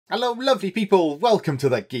Hello lovely people, welcome to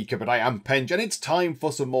the Geek, but I am Penge, and it's time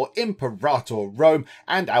for some more Imperator Rome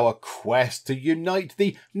and our quest to unite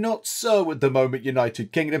the not so at the moment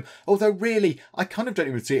United Kingdom, although really I kind of don't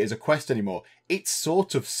even see it as a quest anymore. It's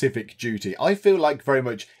sort of civic duty. I feel like very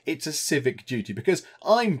much it's a civic duty because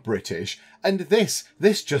I'm British and this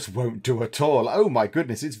just won't do at all. Oh my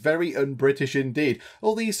goodness, it's very un-British indeed.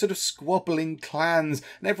 All these sort of squabbling clans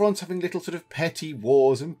and everyone's having little sort of petty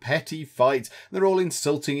wars and petty fights. And they're all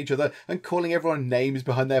insulting each other and calling everyone names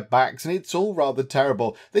behind their backs, and it's all rather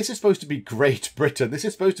terrible. This is supposed to be Great Britain. This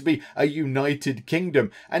is supposed to be a United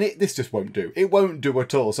Kingdom, and this just won't do. It won't do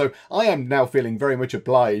at all. So I am now feeling very much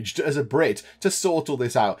obliged as a Brit to sort all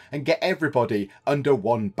this out and get everybody under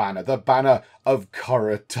one banner, the banner of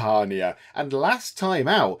Coritania. And last time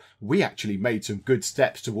out, we actually made some good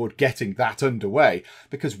steps toward getting that underway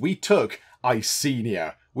because we took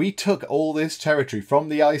Icenia. We took all this territory from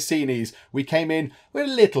the Icenies. We came in with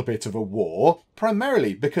a little bit of a war,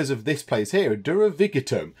 primarily because of this place here,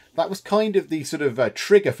 Duravigitum. That was kind of the sort of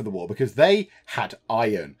trigger for the war because they had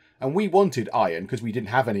iron. And we wanted iron because we didn't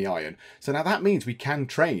have any iron. So now that means we can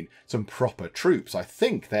train some proper troops. I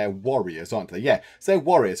think they're warriors, aren't they? Yeah, so they're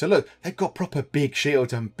warriors. So look, they've got proper big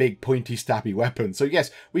shields and big pointy stabby weapons. So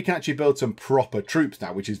yes, we can actually build some proper troops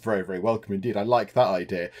now, which is very, very welcome indeed. I like that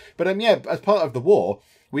idea. But yeah, as part of the war,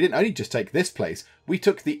 we didn't only just take this place, we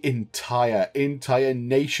took the entire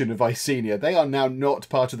nation of Icenia. They are now not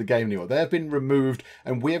part of the game anymore. They have been removed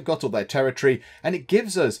and we have got all their territory, and it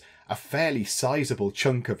gives us a fairly sizable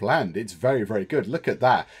chunk of land. It's very, very good. Look at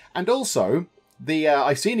that. And also, the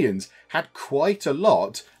Icenians had quite a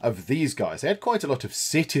lot of these guys. They had quite a lot of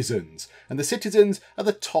citizens. And the citizens are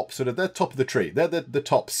the top, they're top of the tree. They're the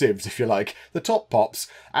top civs, if you like, the top pops.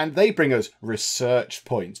 And they bring us research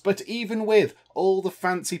points. But even with all the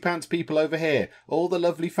fancy pants people over here, all the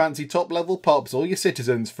lovely fancy top level pops, all your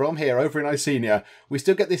citizens from here over in Icenia, we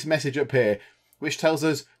still get this message up here, which tells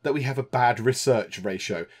us that we have a bad research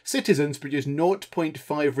ratio. Citizens produce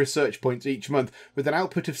 0.5 research points each month with an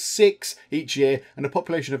output of 6 each year and a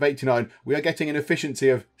population of 89. We are getting an efficiency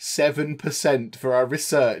of 7% for our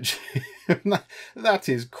research. That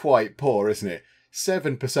is quite poor, isn't it?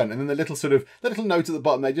 7%, and then the little note at the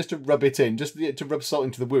bottom there just to rub it in, just to rub salt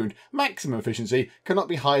into the wound. Maximum efficiency cannot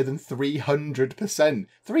be higher than 300%.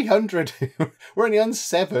 300? We're only on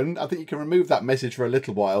 7. I think you can remove that message for a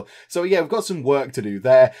little while. So yeah, we've got some work to do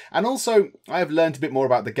there. And also, I have learned a bit more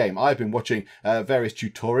about the game. I've been watching various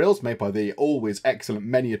tutorials made by the always excellent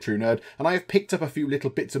Many a True Nerd, and I have picked up a few little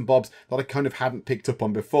bits and bobs that I kind of hadn't picked up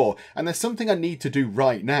on before. And there's something I need to do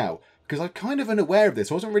right now, because I'm kind of unaware of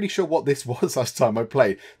this. I wasn't really sure what this was last time I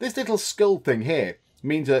played. This little skull thing here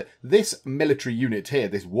means that this military unit here,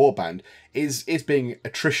 this warband, is being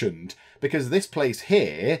attritioned because this place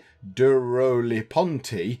here,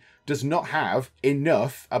 Duroliponti, does not have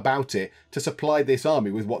enough about it to supply this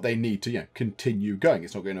army with what they need to, continue going.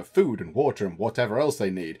 It's not getting enough food and water and whatever else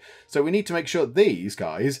they need. So we need to make sure these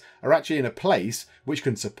guys are actually in a place which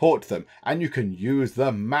can support them. And you can use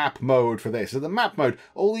the map mode for this. So the map mode,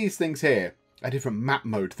 all these things here are different map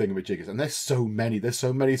mode thingamajiggers. And there's so many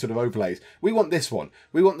sort of overlays. We want this one.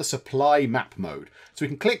 We want the supply map mode. So we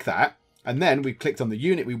can click that. And then we've clicked on the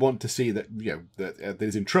unit we want to see that, that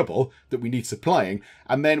is in trouble, that we need supplying.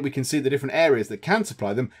 And then we can see the different areas that can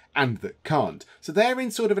supply them and that can't. So they're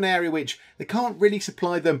in sort of an area which they can't really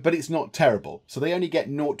supply them, but it's not terrible. So they only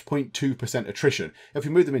get 0.2% attrition. If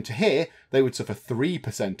we move them into here, they would suffer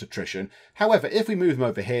 3% attrition. However, if we move them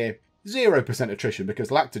over here, 0% attrition because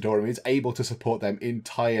Lactodorum is able to support them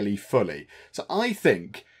entirely fully. So I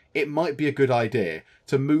think it might be a good idea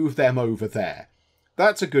to move them over there.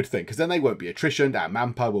 That's a good thing, because then they won't be attritioned. Our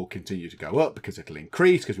manpower will continue to go up because it'll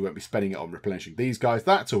increase, because we won't be spending it on replenishing these guys.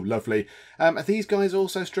 That's all lovely. Are these guys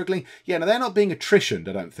also struggling? Yeah, no, they're not being attritioned,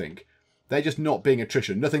 I don't think. They're just not being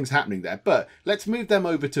attritioned. Nothing's happening there. But let's move them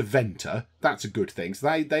over to Venta. That's a good thing.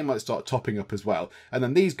 So they might start topping up as well. And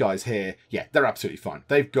then these guys here, yeah, they're absolutely fine.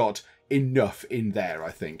 They've got enough in there,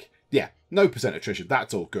 I think. Yeah, no percent attrition.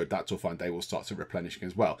 That's all good. That's all fine. They will start to replenishing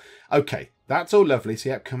as well. Okay, that's all lovely. So,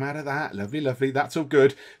 yep, come out of that. Lovely, lovely. That's all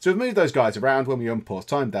good. So we've moved those guys around. When we unpause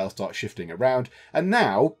time, they'll start shifting around. And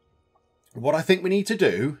now, what I think we need to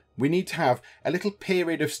do, we need to have a little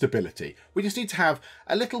period of stability. We just need to have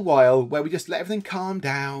a little while where we just let everything calm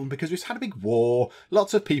down because we've had a big war.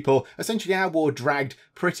 Lots of people. Essentially, our war dragged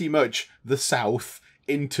pretty much the south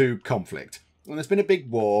into conflict. and there's been a big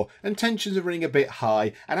war, and tensions are running a bit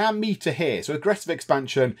high, and our meter here, so aggressive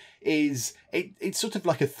expansion is, it's sort of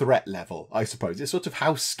like a threat level, I suppose. It's sort of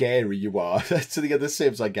how scary you are to the other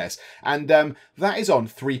civs, I guess. And that is on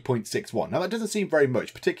 3.61. Now, that doesn't seem very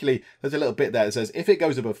much, particularly there's a little bit there that says if it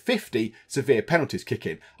goes above 50, severe penalties kick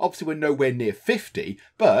in. Obviously, we're nowhere near 50,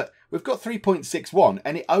 but we've got 3.61,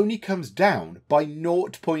 and it only comes down by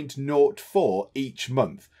 0.04 each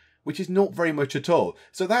month, which is not very much at all.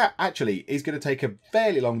 So that actually is going to take a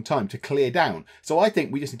fairly long time to clear down. So I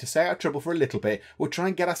think we just need to stay out of trouble for a little bit. We'll try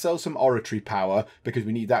and get ourselves some oratory power, because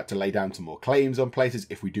we need that to lay down some more claims on places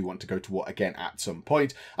if we do want to go to war again at some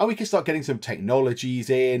point. And we can start getting some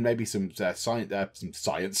technologies in, maybe some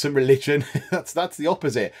science, some religion. that's the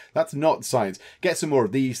opposite. That's not science. Get some more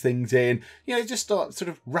of these things in. You know, just start sort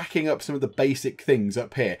of racking up some of the basic things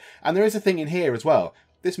up here. And there is a thing in here as well.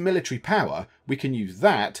 This military power, we can use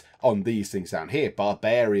that on these things down here.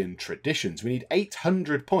 Barbarian traditions. We need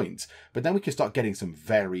 800 points, but then we can start getting some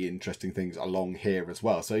very interesting things along here as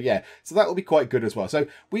well. So yeah, so that will be quite good as well. So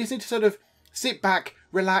we just need to sort of sit back,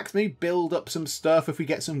 relax, maybe build up some stuff. If we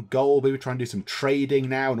get some gold, maybe try and do some trading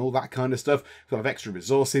now and all that kind of stuff. We'll have extra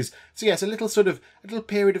resources. So yes, a little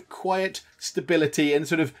period of quiet stability and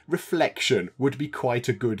sort of reflection would be quite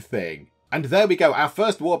a good thing. And there we go, our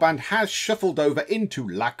first warband has shuffled over into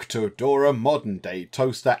Lactodora, modern day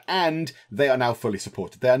toaster, and they are now fully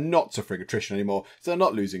supported. They are not suffering attrition anymore, so they're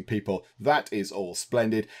not losing people. That is all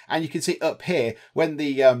splendid. And you can see up here, when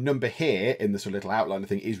the number here in this little outline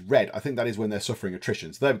thing is red, I think that is when they're suffering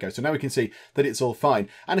attrition. So there we go. So now we can see that it's all fine.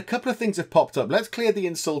 And a couple of things have popped up. Let's clear the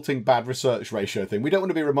insulting bad research ratio thing. We don't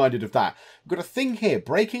want to be reminded of that. We've got a thing here,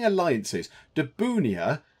 breaking alliances.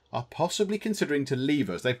 Dabunia are possibly considering to leave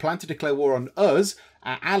us. They plan to declare war on us,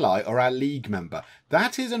 our ally, or our league member.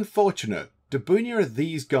 That is unfortunate. Dabunia are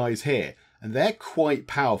these guys here, and they're quite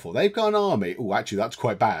powerful. They've got an army. Oh, actually, that's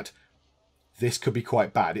quite bad. This could be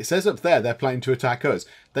quite bad. It says up there they're planning to attack us.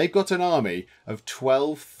 They've got an army of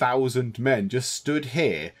 12,000 men just stood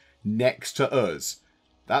here next to us.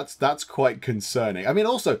 That's quite concerning. I mean,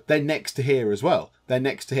 also, they're next to here as well. They're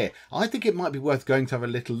next to here. I think it might be worth going to have a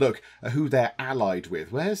little look at who they're allied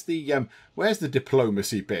with. Where's the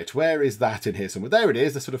diplomacy bit? Where is that in here somewhere? There it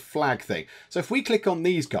is, the sort of flag thing. So if we click on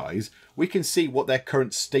these guys, we can see what their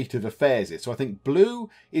current state of affairs is. So I think blue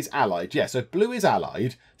is allied. Yeah, so blue is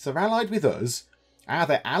allied. So they're allied with us.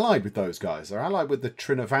 They're allied with those guys. They're allied with the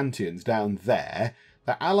Trinovantians down there.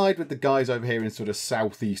 They're allied with the guys over here in sort of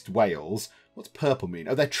southeast Wales. What's purple mean?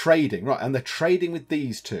 Oh, they're trading, right, and they're trading with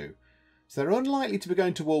these two. So they're unlikely to be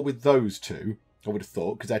going to war with those two, I would have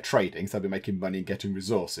thought, because they're trading, so they'll be making money and getting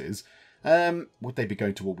resources. Would they be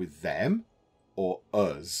going to war with them or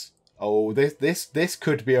us? Oh, this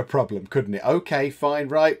could be a problem, couldn't it? Okay, fine,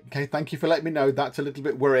 right. Okay, thank you for letting me know. That's a little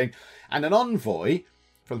bit worrying. And an envoy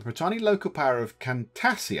from the Britannic local power of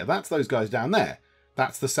Cantassia, that's those guys down there.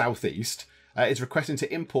 That's the southeast, is requesting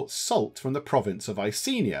to import salt from the province of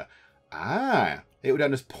Icenia. It would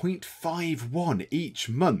earn us 0.51 each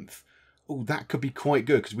month. Oh, that could be quite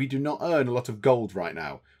good, because we do not earn a lot of gold right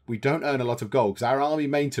now. We don't earn a lot of gold because our army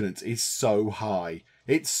maintenance is so high.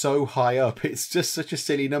 It's so high up. It's just such a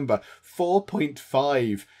silly number.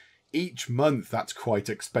 4.5 each month. That's quite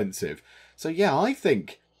expensive. So yeah, I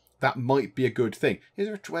think that might be a good thing.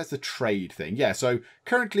 Where's the trade thing? Yeah, so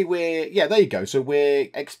currently there you go. So we're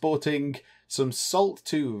exporting some salt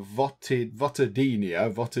to Votadinia.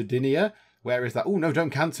 Where is that? Oh, no, don't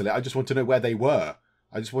cancel it. I just want to know where they were.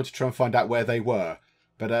 I just want to try and find out where they were.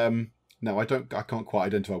 But, no, I can't quite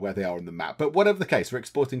identify where they are on the map. But whatever the case, we're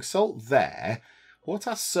exporting salt there. What's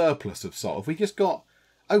our surplus of salt? Have we just got...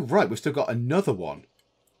 Oh, right, we've still got another one.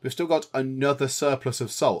 We've still got another surplus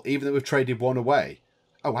of salt, even though we've traded one away.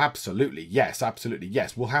 Oh, absolutely. Yes, absolutely.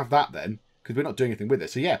 Yes, we'll have that then, because we're not doing anything with it.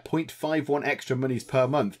 So yeah, 0.51 extra monies per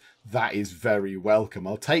month. That is very welcome.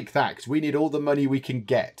 I'll take that, because we need all the money we can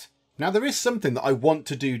get. Now, there is something that I want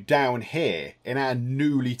to do down here in our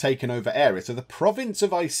newly taken over area. So the province of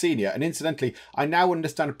Icenia, and incidentally, I now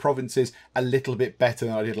understand provinces a little bit better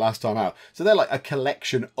than I did last time out. So they're like a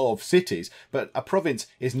collection of cities, but a province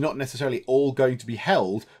is not necessarily all going to be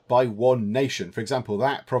held by one nation. For example,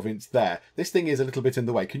 that province there, this thing is a little bit in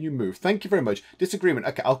the way. Can you move? Thank you very much. Disagreement.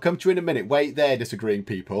 Okay, I'll come to you in a minute. Wait there, disagreeing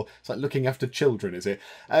people. It's like looking after children, is it?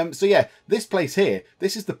 So yeah, this place here,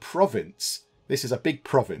 this is the province. This is a big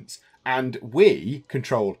province. And we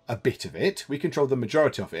control a bit of it. We control the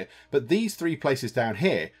majority of it. But these three places down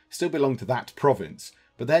here still belong to that province.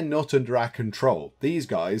 but they're not under our control. These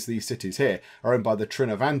guys, these cities here, are owned by the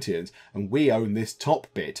Trinovantians, and we own this top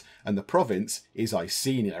bit, and the province is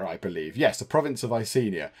Icenia, I believe. Yes, the province of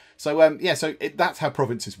Icenia. So, that's how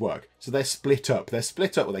provinces work. So they're split up. They're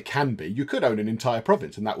split up, well, they can be. You could own an entire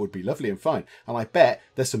province, and that would be lovely and fine. And I bet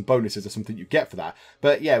there's some bonuses or something you get for that.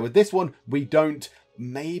 But yeah, with this one, we don't.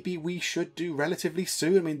 Maybe we should do relatively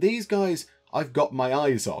soon. I mean, these guys I've got my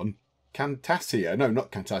eyes on. Cantassia. No,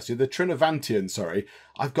 not Cantassia. The Trinovantians, sorry.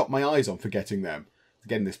 I've got my eyes on for getting them.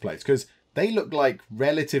 Getting this place. Because they look like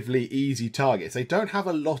relatively easy targets. They don't have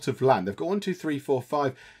a lot of land. They've got 1, 2, 3, 4,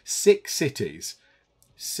 5, 6 cities.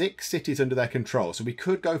 6 cities under their control. So we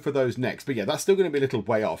could go for those next. But yeah, that's still going to be a little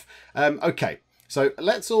way off. Okay. So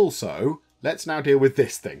let's now deal with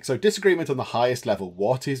this thing. So disagreement on the highest level.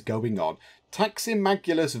 What is going on?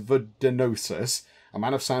 Taximagulus Vodenosus, a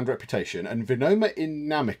man of sound reputation, and Vinoma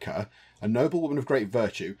Inamica, a noble woman of great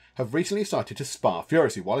virtue, have recently started to spar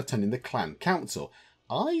furiously while attending the clan council.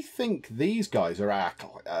 I think these guys are our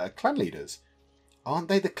clan leaders. Aren't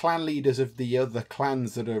they the clan leaders of the other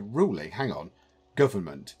clans that are ruling? Hang on.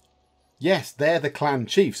 Government. Yes, they're the clan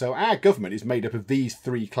chief. So our government is made up of these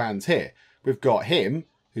 3 clans here. We've got him,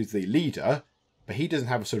 who's the leader, but he doesn't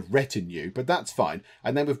have a sort of retinue, but that's fine.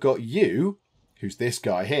 And then we've got you, who's this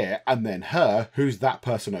guy here, and then her, who's that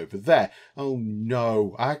person over there. Oh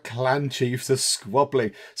no, our clan chiefs are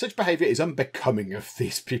squabbling. Such behaviour is unbecoming of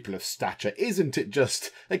these people of stature, isn't it just?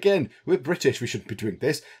 Again, we're British, we shouldn't be doing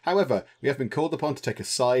this. However, we have been called upon to take a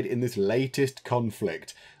side in this latest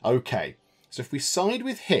conflict. Okay, so if we side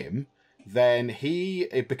with him, then he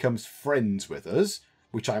becomes friends with us,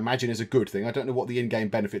 which I imagine is a good thing. I don't know what the in-game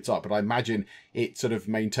benefits are, but I imagine it sort of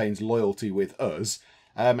maintains loyalty with us.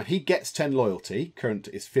 He gets 10 loyalty, current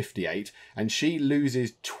is 58, and she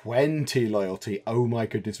loses 20 loyalty. Oh my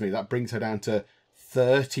goodness me, that brings her down to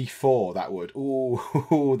 34, that would.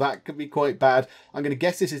 Ooh, that could be quite bad. I'm going to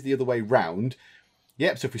guess this is the other way round.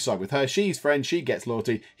 Yep, so if we side with her, she's friend, she gets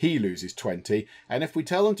loyalty, he loses 20. And if we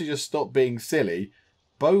tell them to just stop being silly,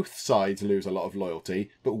 both sides lose a lot of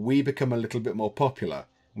loyalty, but we become a little bit more popular.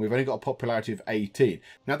 We've only got a popularity of 18.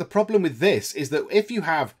 Now, the problem with this is that if you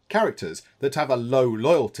have characters that have a low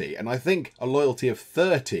loyalty, and I think a loyalty of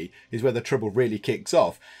 30 is where the trouble really kicks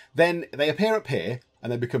off, then they appear up here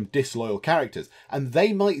and they become disloyal characters. And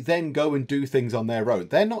they might then go and do things on their own.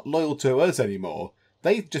 They're not loyal to us anymore.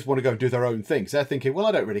 They just want to go and do their own things. They're thinking, well,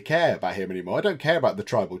 I don't really care about him anymore. I don't care about the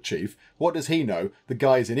tribal chief. What does he know? The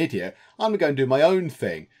guy's an idiot. I'm going to go and do my own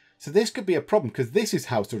thing. So this could be a problem, because this is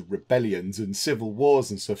how sort of rebellions and civil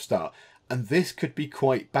wars and stuff start. And this could be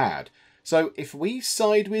quite bad. So if we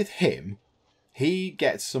side with him, he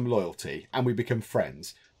gets some loyalty and we become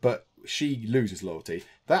friends. But she loses loyalty.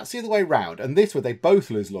 That's the other way round. And this way they both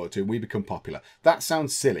lose loyalty and we become popular. That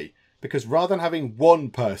sounds silly. Because rather than having one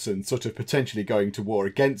person sort of potentially going to war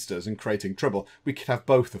against us and creating trouble, we could have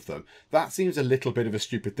both of them. That seems a little bit of a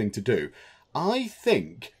stupid thing to do. I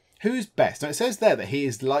think... Who's best? Now, it says there that he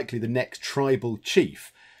is likely the next tribal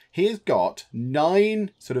chief. He has got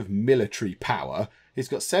 9 sort of military power. He's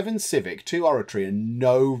got 7 civic, 2 oratory, and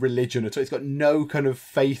no religion at all. He's got no kind of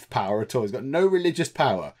faith power at all. He's got no religious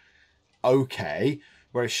power. Okay.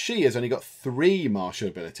 Whereas she has only got 3 martial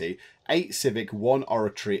ability, 8 civic, 1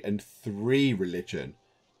 oratory, and 3 religion.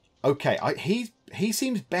 Okay, he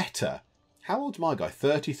seems better. How old's my guy?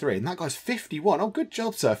 33. And that guy's 51. Oh, good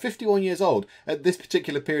job, sir. 51 years old at this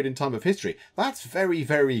particular period in time of history. That's very,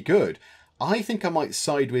 very good. I think I might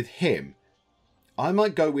side with him. I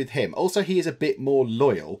might go with him. Also, he is a bit more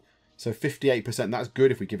loyal. So 58%, that's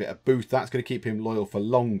good. If we give it a boost, that's going to keep him loyal for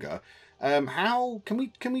longer. How can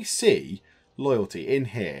we see loyalty in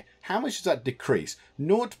here? How much does that decrease?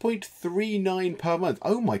 0.39 per month.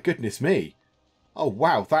 Oh, my goodness me. Oh,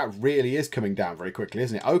 wow, that really is coming down very quickly,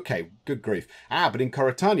 isn't it? Okay, good grief. But in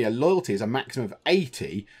Coritania, loyalty is a maximum of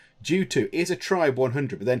 80 due to is a tribe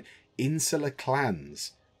 100, but then insular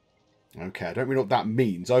clans. Okay, I don't really know what that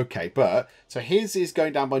means. Okay, but, so his is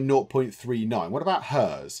going down by 0.39. What about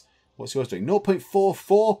hers? What's yours doing?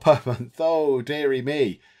 0.44 per month. Oh, dearie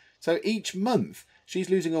me. So each month, she's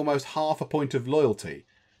losing almost half a point of loyalty.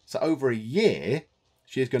 So over a year...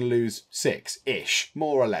 she is going to lose 6-ish,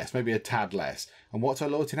 more or less, maybe a tad less. And what's her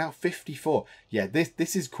loyalty now? 54. Yeah,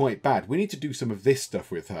 this is quite bad. We need to do some of this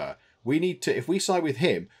stuff with her. We need to, if we side with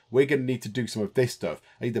him, we're going to need to do some of this stuff.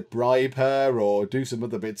 Either bribe her or do some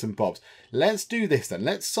other bits and bobs. Let's do this then.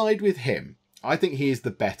 Let's side with him. I think he is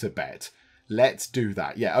the better bet. Let's do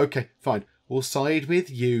that. Yeah, okay, fine. We'll side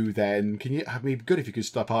with you then. Can you have me good if you could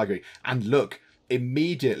stop arguing? And look,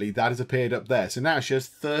 immediately that has appeared up there. So now she has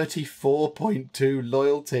 34.2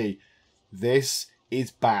 loyalty. This is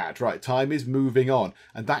bad. Right, time is moving on,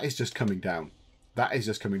 and that is just coming down. That is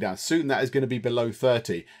just coming down. Soon that is going to be below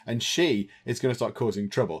 30, and she is going to start causing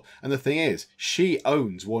trouble. And the thing is, she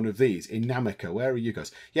owns one of these in Namika. Where are you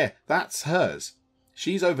guys? Yeah, that's hers.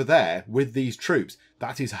 She's over there with these troops.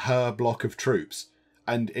 That is her block of troops.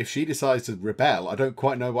 And if she decides to rebel, I don't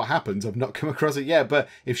quite know what happens. I've not come across it yet. But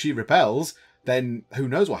if she rebels, then who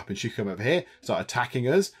knows what happens? She can come over here, start attacking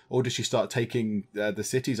us, or does she start taking the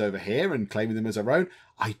cities over here and claiming them as her own?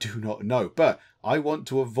 I do not know. But I want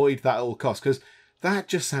to avoid that at all costs, because that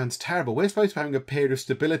just sounds terrible. We're supposed to be having a period of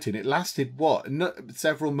stability, and it lasted, what,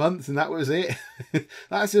 several months, and that was it?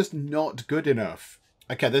 That's just not good enough.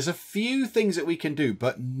 Okay, there's a few things that we can do,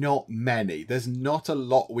 but not many. There's not a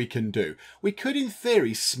lot we can do. We could, in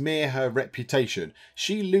theory, smear her reputation.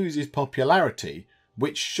 She loses popularity,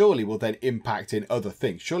 which surely will then impact in other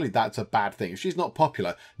things. Surely that's a bad thing. If she's not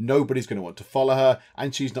popular, nobody's going to want to follow her,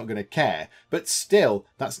 and she's not going to care. But still,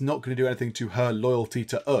 that's not going to do anything to her loyalty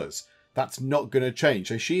to us. That's not going to change.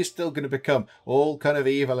 So she is still going to become all kind of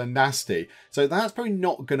evil and nasty. So that's probably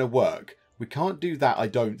not going to work. We can't do that, I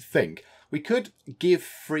don't think. We could give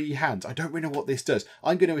free hands. I don't really know what this does.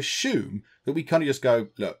 I'm going to assume that we kind of just go,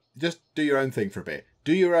 look, just do your own thing for a bit.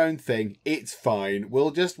 Do your own thing. It's fine.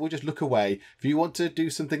 We'll just look away. If you want to do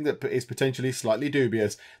something that is potentially slightly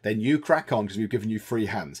dubious, then you crack on because we've given you free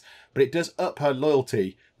hands. But it does up her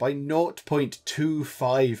loyalty by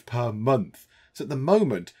 0.25 per month. So at the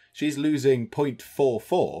moment, she's losing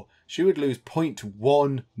 0.44. She would lose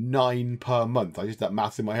 0.19 per month. I used that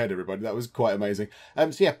maths in my head, everybody. That was quite amazing.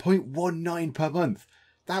 So yeah, 0.19 per month.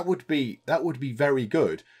 That would be very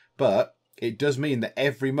good. But it does mean that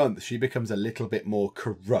every month she becomes a little bit more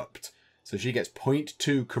corrupt. So she gets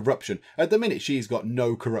 0.2 corruption. At the minute, she's got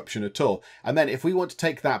no corruption at all. And then if we want to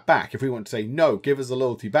take that back, if we want to say, no, give us the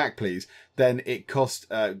loyalty back, please, then it costs,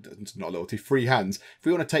 not loyalty, free hands. If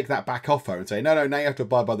we want to take that back off her and say, no, now you have to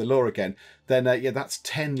abide by the law again, then yeah, that's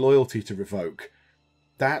 10 loyalty to revoke.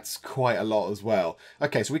 That's quite a lot as well.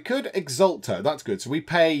 Okay, so we could exalt her. That's good. So we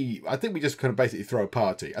pay, I think we just kind of basically throw a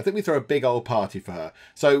party. I think we throw a big old party for her.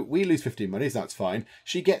 So we lose 15 monies. That's fine.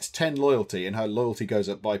 She gets 10 loyalty and her loyalty goes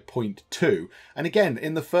up by 0.2. And again,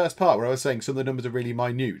 in the first part where I was saying some of the numbers are really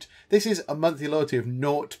minute, this is a monthly loyalty of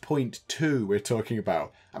 0.2 we're talking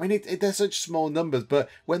about. I mean, they're such small numbers, but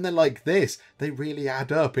when they're like this, they really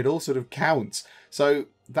add up. It all sort of counts. So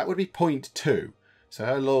that would be 0.2. So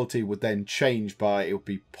her loyalty would then change by, it would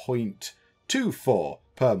be 0.24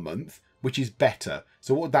 per month, which is better.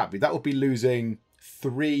 So what would that be? That would be losing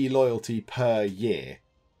 3 loyalty per year.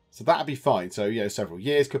 So that'd be fine. So, you know, several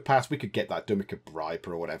years could pass. We could get that done. We could bribe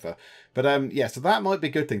her or whatever. But, yeah, so that might be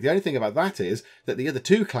a good thing. The only thing about that is that the other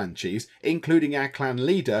 2 clan chiefs, including our clan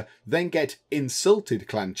leader, then get insulted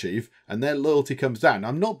clan chief and their loyalty comes down.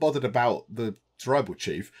 I'm not bothered about the tribal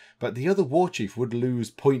chief, but the other war chief would lose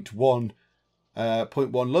 0.1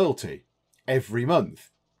 loyalty every month.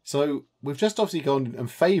 So we've just obviously gone and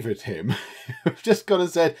favoured him. We've just gone and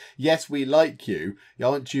said, yes, we like you.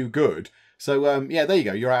 Aren't you good? So, yeah, there you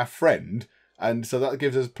go. You're our friend. And so that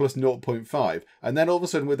gives us plus 0.5. And then all of a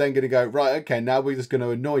sudden we're then going to go, right, okay, now we're just going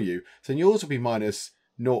to annoy you. So yours will be minus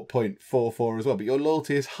 0.44 as well. But your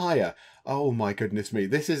loyalty is higher. Oh my goodness me.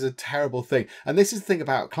 This is a terrible thing. And this is the thing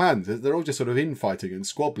about clans. They're all just sort of infighting and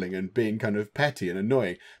squabbling and being kind of petty and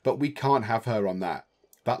annoying. But we can't have her on that.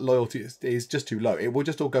 That loyalty is just too low. It will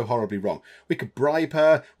just all go horribly wrong. We could bribe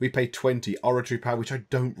her. We pay 20 oratory power, which I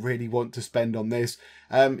don't really want to spend on this.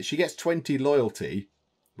 She gets 20 loyalty,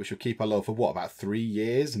 which will keep her low for what, about 3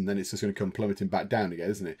 years? And then it's just going to come plummeting back down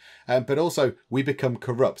again, isn't it? But also, we become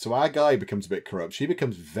corrupt. So our guy becomes a bit corrupt. She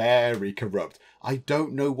becomes very corrupt. I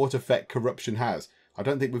don't know what effect corruption has. I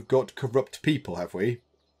don't think we've got corrupt people, have we?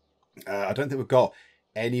 I don't think we've got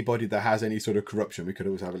anybody that has any sort of corruption. We could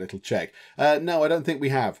always have a little check. No, I don't think we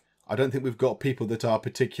have. I don't think we've got people that are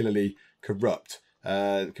particularly corrupt.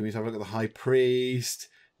 Can we have a look at the high priest?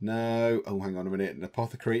 No. Oh, hang on a minute. An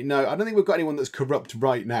apothecary? No, I don't think we've got anyone that's corrupt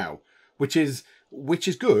right now, which is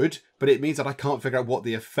good, but it means that I can't figure out what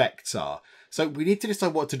the effects are. So we need to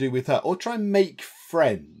decide what to do with her, or try and make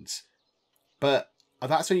friends. But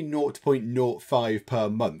that's only 0.05 per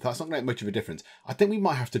month. That's not going to make much of a difference. I think we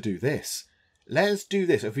might have to do this. Let's do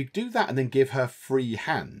this. If we do that and then give her free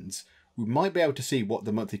hands, we might be able to see what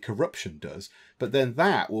the monthly corruption does. But then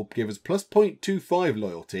that will give us plus 0.25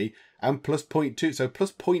 loyalty and plus 0.2. So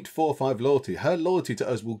plus 0.45 loyalty. Her loyalty to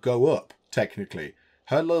us will go up, technically.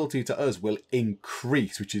 Her loyalty to us will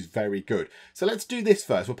increase, which is very good. So let's do this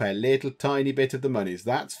first. We'll pay a little tiny bit of the monies.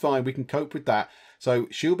 That's fine. We can cope with that. So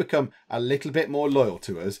she'll become a little bit more loyal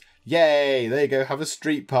to us. Yay! There you go. Have a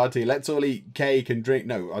street party. Let's all eat cake and drink.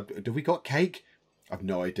 No, have we got cake? I've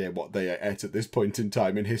no idea what they ate at this point in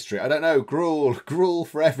time in history. I don't know. Gruel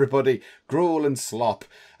for everybody. Gruel and slop.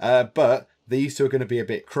 But these two are going to be a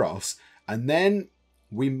bit cross. And then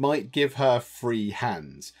we might give her free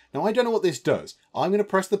hands. Now, I don't know what this does. I'm going to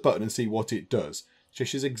press the button and see what it does. So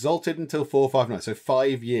she's exalted until 459. So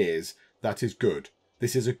 5 years. That is good.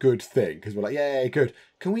 This is a good thing. Because we're like, yay, good.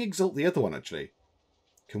 Can we exalt the other one, actually?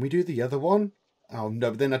 Can we do the other one? Oh, no,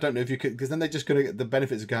 but then I don't know if you could, because then they're just going to, the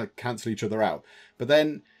benefits are going to cancel each other out. But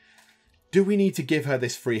then, do we need to give her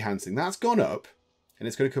this free hands thing? That's gone up, and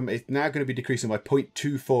it's going to come, it's now going to be decreasing by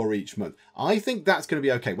 0.24 each month. I think that's going to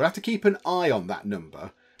be okay. We'll have to keep an eye on that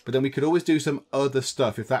number, but then we could always do some other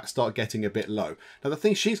stuff if that starts getting a bit low. Now, the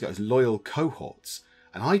thing she's got is loyal cohorts,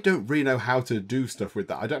 and I don't really know how to do stuff with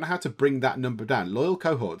that. I don't know how to bring that number down. Loyal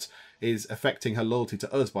cohorts is affecting her loyalty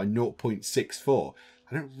to us by 0.64.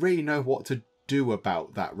 I don't really know what to do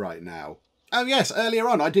about that right now. Oh yes, earlier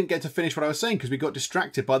on I didn't get to finish what I was saying because we got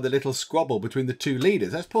distracted by the little squabble between the two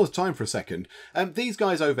leaders. Let's pause time for a second. These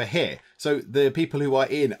guys over here, so the people who are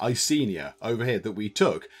in Icenia over here that we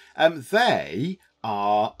took, they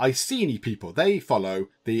are Iceni people. They follow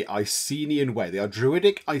the Icenian way. They are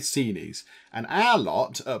druidic Icenes. And our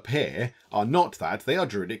lot up here are not that. They are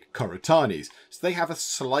druidic Coratanis. So they have a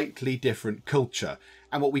slightly different culture.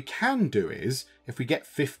 And what we can do is, if we get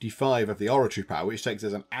 55 of the oratory power, which takes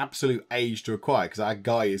us an absolute age to acquire, because our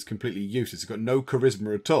guy is completely useless, he's got no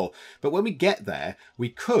charisma at all. But when we get there, we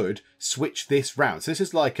could switch this round. So this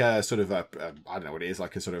is like a sort of I don't know what it is,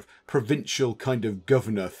 like a sort of provincial kind of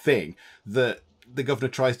governor thing that the governor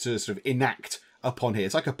tries to sort of enact upon here.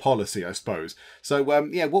 It's like a policy, I suppose. So,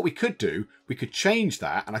 yeah, what we could do, we could change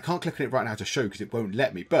that, and I can't click on it right now to show because it won't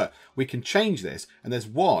let me, but we can change this, and there's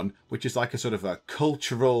one which is like a sort of a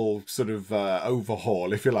cultural sort of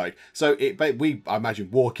overhaul, if you like. So we, I imagine,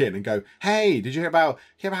 walk in and go, hey, did you hear about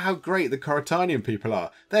how great the Coratanian people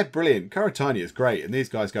are? They're brilliant. Coratania is great. And these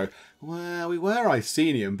guys go, well, we were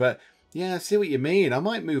Icenium, but yeah, I see what you mean. I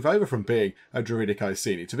might move over from being a druidic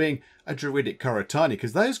Iceni to being a druidic Coratani,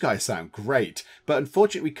 because those guys sound great. But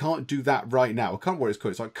unfortunately, we can't do that right now. I can't remember what it's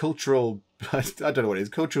called. It's like cultural, I don't know what it is,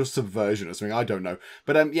 cultural subversion or something. I don't know.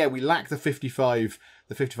 But yeah, we lack the 55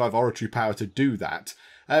 oratory power to do that.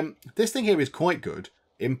 This thing here is quite good.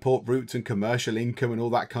 Import routes and commercial income and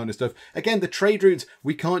all that kind of stuff. Again, the trade routes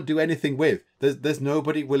we can't do anything with. There's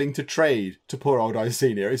nobody willing to trade to poor old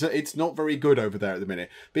Icenia. It's not very good over there at the minute.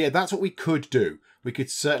 But yeah, that's what we could do. We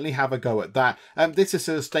could certainly have a go at that. This is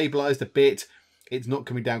sort of stabilised a bit. It's not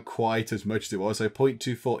coming down quite as much as it was. So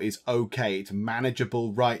 0.24 is okay. It's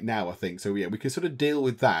manageable right now, I think. So yeah, we can sort of deal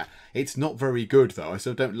with that. It's not very good, though. I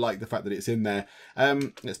still don't like the fact that it's in there.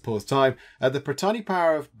 Let's pause time. The Pratani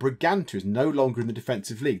power of Brigantia is no longer in the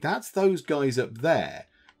defensive league. That's those guys up there.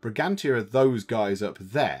 Brigantia are those guys up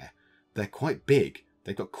there. They're quite big.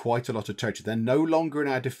 They've got quite a lot of territory. They're no longer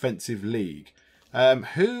in our defensive league.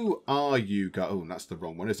 Who are you guys? Oh, that's the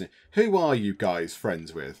wrong one, isn't it? Who are you guys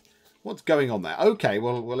friends with? What's going on there? Okay,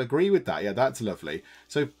 well, we'll agree with that. Yeah, that's lovely.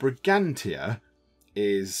 So Brigantia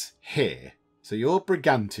is here. So you're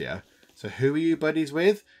Brigantia. So who are you buddies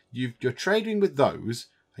with? You're trading with those,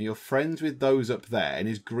 and you're friends with those up there. And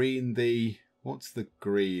is green the... What's the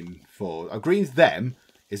green for? Oh, green's them.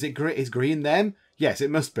 Is green them? Yes, it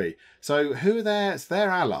must be. So who are there? So they're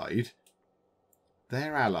allied.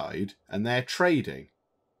 They're allied, and they're trading.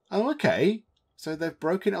 Oh, okay. So they've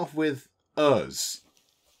broken it off with us.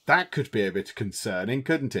 That could be a bit concerning,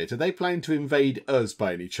 couldn't it? Are they planning to invade us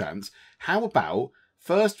by any chance? How about,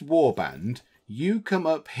 first warband, you come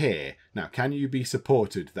up here. Now, can you be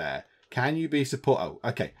supported there? Can you be Oh,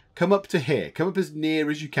 okay. Come up to here. Come up as near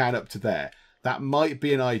as you can up to there. That might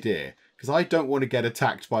be an idea, because I don't want to get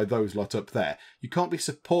attacked by those lot up there. You can't be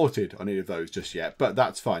supported on any of those just yet, but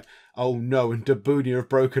that's fine. Oh no, and Dabunia have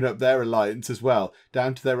broken up their alliance as well,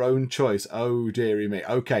 down to their own choice. Oh dearie me.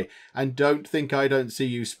 Okay, and don't think I don't see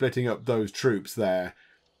you splitting up those troops there.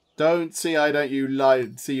 Don't see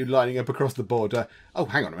see you lining up across the border. Oh,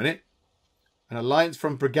 hang on a minute. An alliance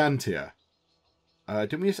from Brigantia.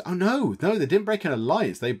 Didn't we just... Oh no, they didn't break an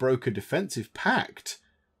alliance. They broke a defensive pact.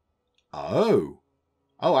 Oh.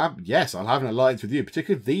 Oh, yes, I'll have an alliance with you,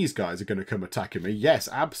 particularly if these guys are going to come attacking me. Yes,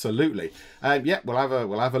 absolutely. Yeah, we'll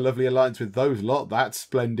have a lovely alliance with those lot. That's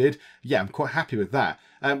splendid. Yeah, I'm quite happy with that.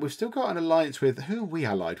 We've still got an alliance with... Who are we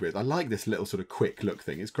allied with? I like this little sort of quick look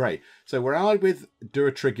thing. It's great. So we're allied with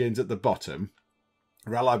Duratrigians at the bottom.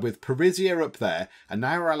 We're allied with Parisia up there. And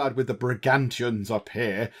now we're allied with the Brigantians up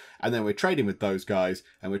here. And then we're trading with those guys.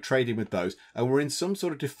 And we're trading with those. And we're in some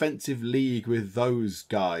sort of defensive league with those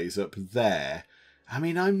guys up there. I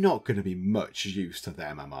mean, I'm not going to be much use to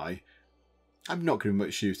them, am I? I'm not going to be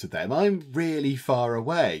much use to them. I'm really far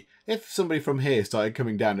away. If somebody from here started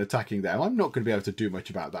coming down and attacking them, I'm not going to be able to do much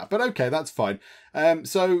about that. But okay, that's fine.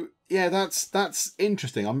 So yeah, that's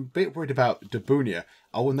interesting. I'm a bit worried about Dabunia.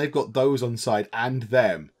 Oh, and they've got those on side and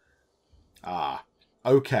them. Ah,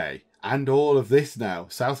 okay. And all of this now.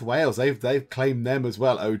 South Wales, they've claimed them as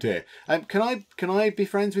well. Oh dear. Can I be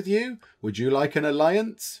friends with you? Would you like an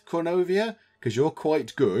alliance, Cornovia? Because you're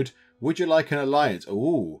quite good. Would you like an alliance?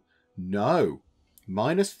 Ooh, no.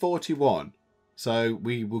 -41. So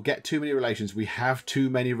we will get too many relations. We have too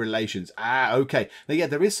many relations. Ah, okay. Now, yeah,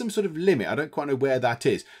 there is some sort of limit. I don't quite know where that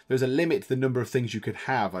is. There's a limit to the number of things you could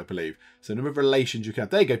have, I believe. So the number of relations you can have.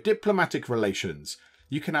 There you go. Diplomatic relations.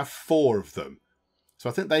 You can have 4 of them. So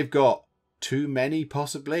I think they've got too many,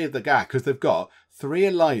 possibly. Because they've got 3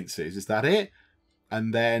 alliances. Is that it?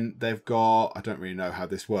 And then they've got... I don't really know how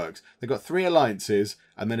this works. They've got 3 alliances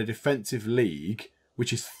and then a defensive league,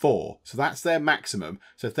 which is 4. So that's their maximum.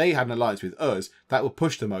 So if they had an alliance with us, that will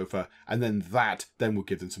push them over. And then that then will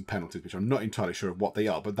give them some penalties, which I'm not entirely sure of what they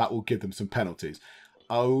are, but that will give them some penalties.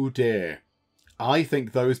 Oh dear. I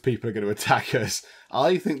think those people are going to attack us.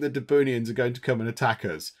 I think the Dabunians are going to come and attack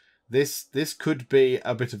us. This could be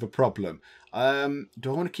a bit of a problem. Do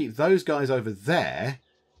I want to keep those guys over there?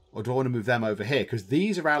 Or do I want to move them over here? Because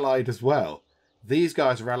these are allied as well. These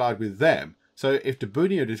guys are allied with them. So if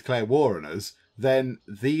Dabunia declare war on us, then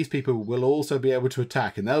these people will also be able to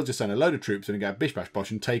attack. And they'll just send a load of troops in and go bish bash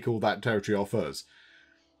bosh and take all that territory off us.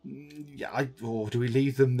 Yeah, or do we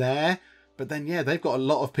leave them there? But then, yeah, they've got a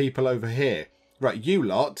lot of people over here. Right, you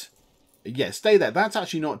lot... Yeah, stay there. That's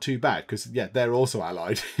actually not too bad because, yeah, they're also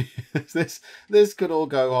allied. This could all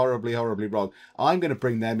go horribly, horribly wrong. I'm going to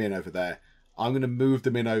bring them in over there. I'm going to move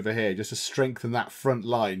them in over here just to strengthen that front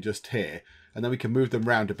line just here. And then we can move them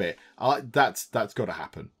round a bit. That's got to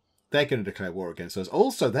happen. They're going to declare war against us.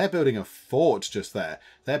 Also, they're building a fort just there.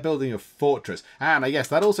 They're building a fortress. And yes,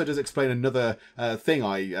 that also does explain another thing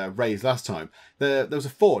I raised last time. There was a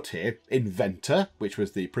fort here, Inventor, which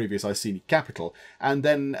was the previous Iceni capital. And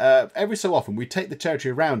then every so often we take the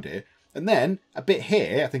territory around it. And then a bit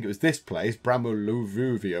here, I think it was this place,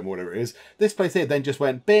 Bramuluvium, whatever it is. This place here then just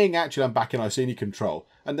went, bing, actually I'm back in Iceni control.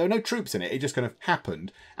 And there were no troops in it. It just kind of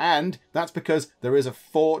happened. And that's because there is a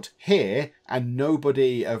fort here and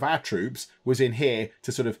nobody of our troops was in here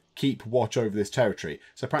to sort of keep watch over this territory.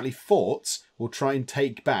 So apparently forts will try and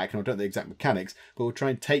take back, and I don't know the exact mechanics, but will try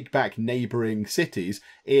and take back neighbouring cities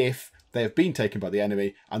if they have been taken by the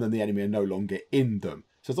enemy and then the enemy are no longer in them.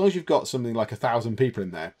 So as long as you've got something like 1,000 people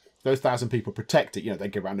in there, those 1,000 people protect it. You know, they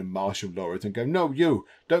go around and marshal law and go, no, you,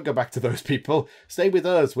 don't go back to those people. Stay with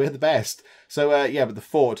us. We're the best. So, yeah, but the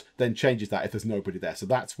fort then changes that if there's nobody there. So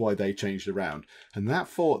that's why they changed around. And that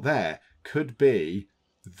fort there could be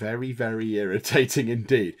very, very irritating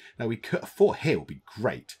indeed. Now, a fort here would be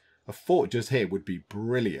great. A fort just here would be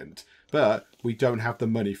brilliant. But we don't have the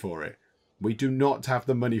money for it. We do not have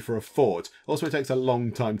the money for a fort. Also, it takes a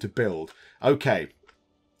long time to build. Okay.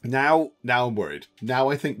 Now I'm worried. Now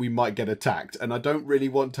I think we might get attacked. And I don't really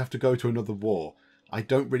want to have to go to another war. I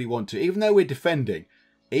don't really want to. Even though we're defending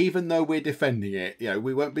it, you know,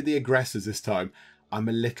 we won't be the aggressors this time. I'm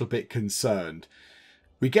a little bit concerned.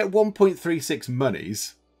 We get 1.36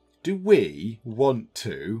 monies. Do we want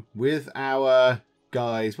to, with our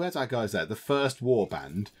guys, where's our guys there? The first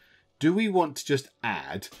warband. Do we want to just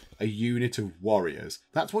add a unit of warriors?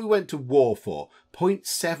 That's what we went to war for.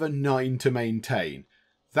 0.79 to maintain.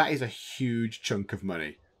 That is a huge chunk of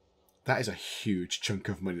money. That is a huge chunk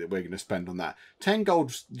of money that we're going to spend on that. 10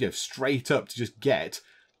 gold, you know, straight up to just get.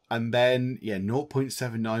 And then, yeah,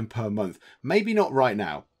 0.79 per month. Maybe not right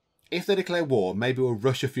now. If they declare war, maybe we'll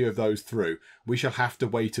rush a few of those through. We shall have to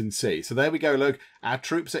wait and see. So there we go. Look, our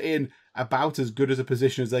troops are in about as good as a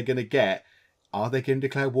position as they're going to get. Are they going to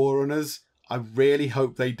declare war on us? I really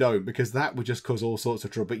hope they don't, because that would just cause all sorts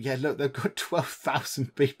of trouble. But yeah, look, they've got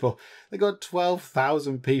 12,000 people. They've got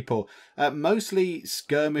 12,000 people. Mostly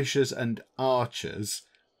skirmishers and archers.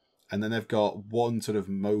 And then they've got one sort of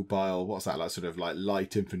mobile, what's that, like sort of like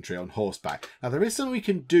light infantry on horseback. Now, there is something we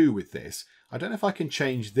can do with this. I don't know if I can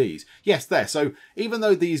change these. Yes, there. So even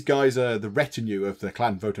though these guys are the retinue of the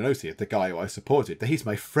clan Votonosi, the guy who I supported, he's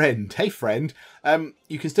my friend. Hey, friend.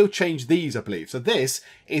 You can still change these, I believe. So this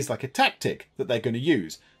is like a tactic that they're going to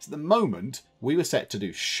use. So at the moment, we were set to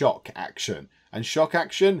do shock action. And shock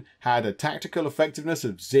action had a tactical effectiveness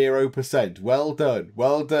of 0%. Well done.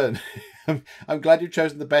 Well done. I'm glad you've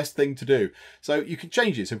chosen the best thing to do. So you can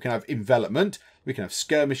change it. So we can have envelopment, we can have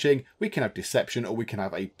skirmishing, we can have deception, or we can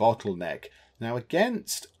have a bottleneck. Now,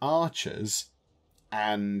 against archers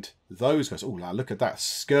and those guys... Oh, now look at that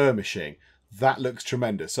skirmishing. That looks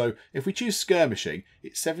tremendous. So if we choose skirmishing,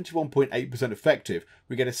 it's 71.8% effective.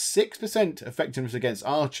 We get a 6% effectiveness against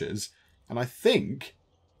archers. And I think,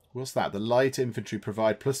 what's that? The light infantry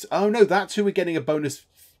provide plus... Oh no, that's who we're getting a bonus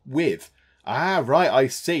with. Ah, right, I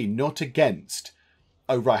see. Not against.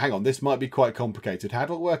 Oh, right, hang on. This might be quite complicated. How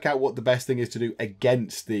do I work out what the best thing is to do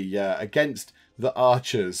against the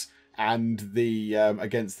archers and the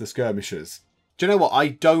against the skirmishers? Do you know what? I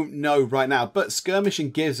don't know right now, but skirmishing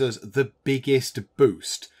gives us the biggest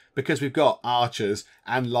boost because we've got archers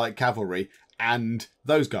and light cavalry and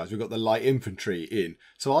those guys. We've got the light infantry in.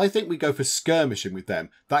 So I think we go for skirmishing with them.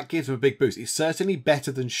 That gives them a big boost. It's certainly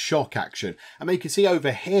better than shock action. I mean, you can see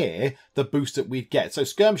over here the boost that we get. So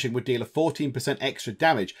skirmishing would deal a 14% extra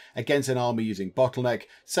damage against an army using bottleneck.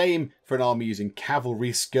 Same for an army using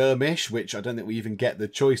cavalry skirmish, which I don't think we even get the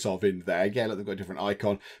choice of in there. Yeah, look, they've got a different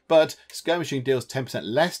icon. But skirmishing deals 10%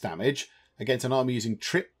 less damage against an army using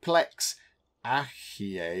triplex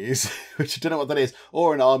Achies, which I don't know what that is,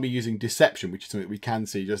 or an army using deception, which is something we can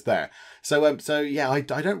see just there. So yeah, I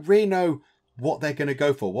don't really know what they're going to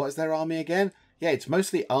go for. What is their army again? Yeah, it's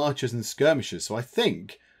mostly archers and skirmishers. So I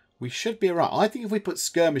think we should be alright. I think if we put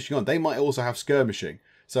skirmishing on, they might also have skirmishing.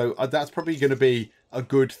 So that's probably going to be a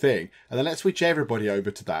good thing. And then let's switch everybody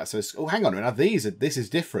over to that. So, oh, hang on. Now this is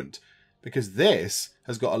different because this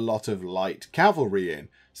has got a lot of light cavalry in.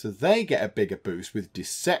 So they get a bigger boost with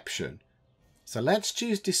deception. So let's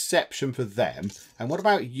choose deception for them. And what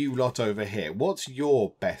about you lot over here? What's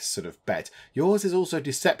your best sort of bet? Yours is also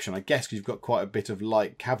deception, I guess, because you've got quite a bit of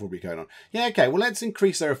light cavalry going on. Yeah, okay, well, let's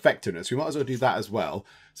increase their effectiveness. We might as well do that as well.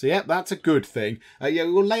 So, yeah, that's a good thing. Yeah,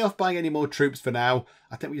 we'll lay off buying any more troops for now.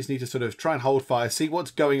 I think we just need to sort of try and hold fire, see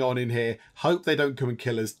what's going on in here. Hope they don't come and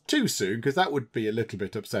kill us too soon, because that would be a little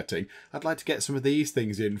bit upsetting. I'd like to get some of these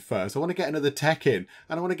things in first. I want to get another tech in,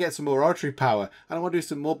 and I want to get some more archery power, and I want to do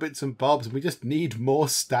some more bits and bobs, and we just need more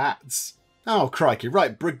stats. Oh, crikey.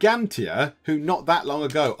 Right, Brigantia, who not that long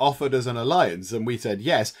ago offered us an alliance, and we said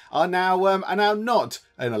yes, are now not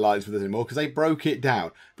an alliance with us anymore because they broke it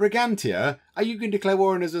down. Brigantia, are you going to declare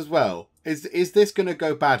war on us as well? Is this going to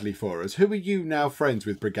go badly for us? Who are you now friends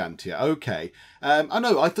with, Brigantia? Okay. I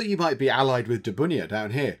know, I thought you might be allied with Dabunia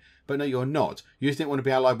down here. But no, you're not. You just didn't want to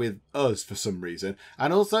be allied with us for some reason.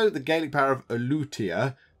 And also, the Gaelic power of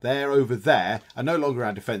Alutia, they're over there, are no longer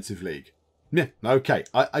our defensive league. Yeah, okay.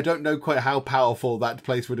 I don't know quite how powerful that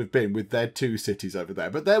place would have been with their two cities over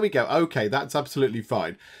there. But there we go. Okay, that's absolutely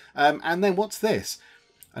fine. And then what's this?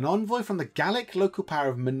 An envoy from the Gallic local power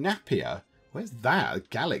of Menapia. Where's that?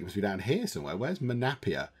 Gallic must be down here somewhere. Where's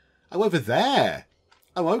Menapia? Oh, over there.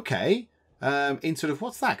 Oh, okay. In sort of,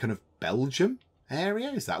 what's that? Kind of Belgium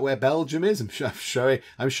area? Is that where Belgium is? I'm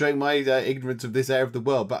showing my ignorance of this area of the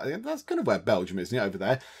world. But that's kind of where Belgium is, over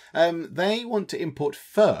there. They want to import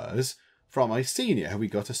furs from Icenia. Have we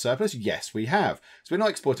got a surplus? Yes, we have. So we're not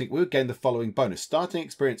exporting. We'll gain the following bonus. Starting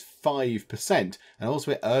experience 5%. And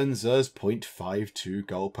also it earns us 0.52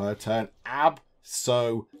 gold per turn. Absolutely.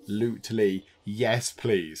 Yes,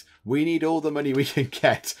 please. We need all the money we can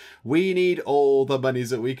get. We need all the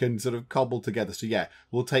monies that we can sort of cobble together. So yeah,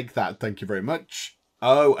 we'll take that. Thank you very much.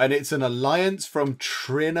 Oh, and it's an alliance from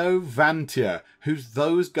Trinovantia. Who's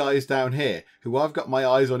those guys down here? Who I've got my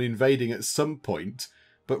eyes on invading at some point.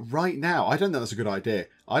 But right now, I don't think that's a good idea.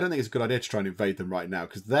 I don't think it's a good idea to try and invade them right now.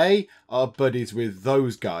 Because they are buddies with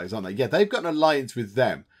those guys, aren't they? Yeah, they've got an alliance with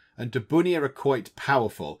them. And Dabunia are quite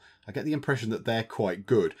powerful. I get the impression that they're quite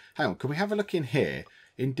good. Hang on, can we have a look in here?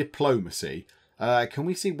 In diplomacy. Can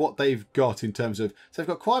we see what they've got in terms of... So they've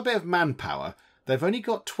got quite a bit of manpower. They've only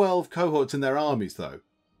got 12 cohorts in their armies, though.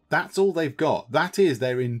 That's all they've got. That is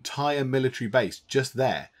their entire military base, just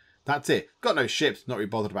there. That's it. Got no ships, not really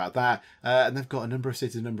bothered about that. And they've got a number of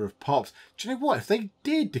cities, a number of pops. Do you know what? If they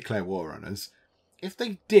did declare war on us,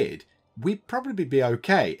 we'd probably be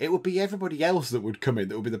okay. It would be everybody else that would come in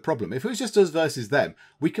that would be the problem. If it was just us versus them,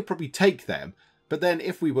 we could probably take them. But then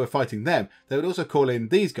if we were fighting them, they would also call in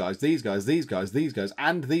these guys, these guys, these guys, these guys,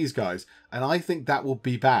 and these guys. And I think that would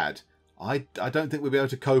be bad. I don't think we'll be able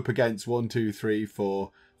to cope against 1, 2, 3,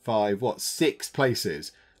 4, 5, 6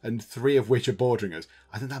 places. And 3 of which are bordering us.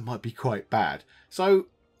 I think that might be quite bad. So,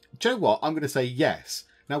 do you know what? I'm going to say yes.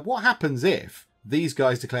 Now, what happens if these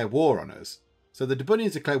guys declare war on us? So the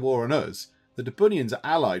Dabunians declare war on us. The Dabunians are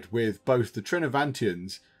allied with both the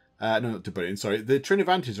Trinovantians. No, not Dabunians, sorry. The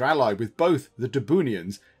Trinovantians are allied with both the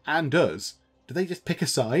Dabunians and us. Do they just pick a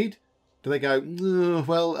side? Do they go,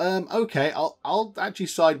 well, okay, I'll actually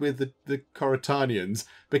side with the Coritanians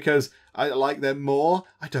because I like them more?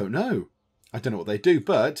 I don't know. I don't know what they do,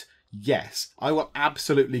 but yes, I will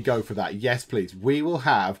absolutely go for that. Yes, please. We will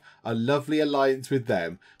have a lovely alliance with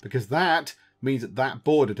them because that means that that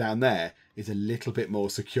border down there is a little bit more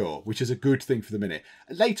secure, which is a good thing for the minute.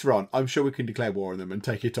 Later on, I'm sure we can declare war on them and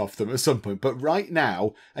take it off them at some point. But right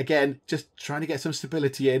now, again, just trying to get some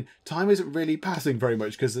stability in. Time isn't really passing very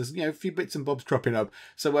much because there's, a few bits and bobs cropping up.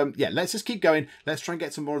 So, yeah, let's just keep going. Let's try and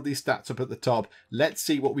get some more of these stats up at the top. Let's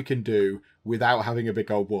see what we can do without having a big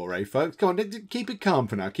old war, eh, folks? Come on, keep it calm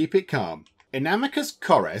for now. Keep it calm. Inamicus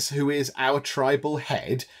Kores, who is our tribal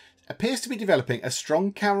head, appears to be developing a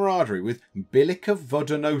strong camaraderie with Bilica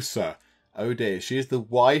Vodonosa. Oh dear, she is the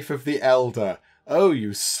wife of the elder. Oh,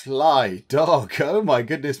 you sly dog. Oh my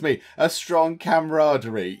goodness me. A strong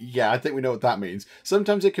camaraderie. Yeah, I think we know what that means.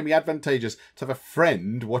 Sometimes it can be advantageous to have a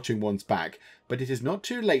friend watching one's back, but it is not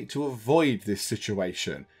too late to avoid this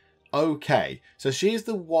situation. Okay, so she is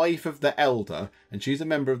the wife of the elder, and she's a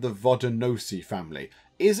member of the Vodonosi family.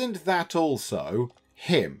 Isn't that also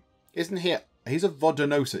him? Isn't he? He's a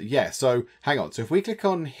Vodonosa. Yeah, so hang on. So if we click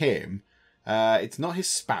on him, it's not his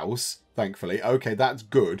spouse, thankfully. Okay, that's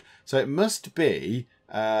good. So it must be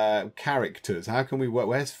characters. How can we work?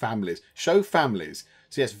 Where's families? Show families.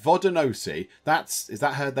 So yes, Vodonosi. Is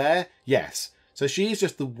that her there? Yes. So she is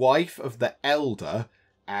just the wife of the elder,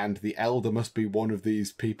 and the elder must be one of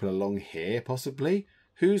these people along here, possibly.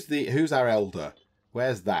 Who's our elder?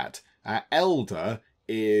 Where's that? Our elder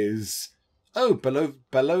is... Oh,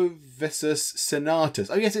 Belovisus Senatus.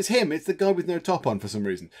 Oh, yes, it's him. It's the guy with no top on for some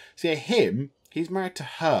reason. So, yeah, he's married to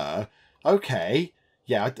her. Okay.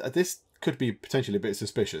 Yeah, this could be potentially a bit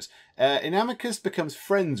suspicious. Inamicus becomes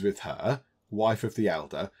friends with her, wife of the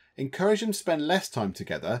elder. Encourage them to spend less time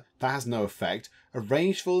together. That has no effect.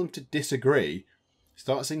 Arrange for them to disagree.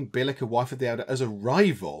 Start seeing Bilica, wife of the elder, as a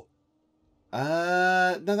rival.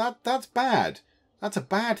 No, that's bad. That's a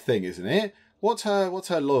bad thing, isn't it? What's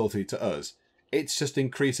her loyalty to us? It's just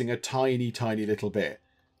increasing a tiny, tiny little bit.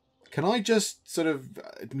 Can I just sort of...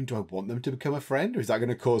 I mean, do I want them to become a friend? Or is that going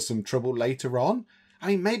to cause some trouble later on? I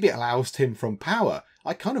mean, maybe it'll oust him from power.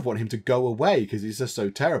 I kind of want him to go away because he's just so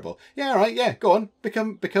terrible. Yeah, all right, yeah, go on.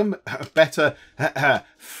 Become better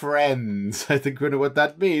friends. I think we know what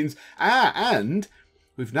that means. And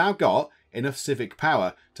we've now got enough civic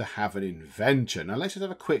power to have an invention. Now, let's just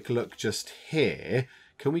have a quick look just here.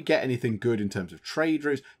 Can we get anything good in terms of trade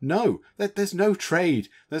routes? No, there's no trade.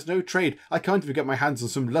 There's no trade. I can't even get my hands on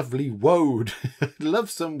some lovely woad.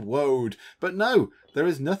 Love some woad. But no, there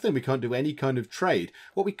is nothing. We can't do any kind of trade.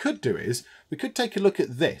 What we could do is, we could take a look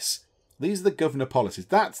at this. These are the governor policies.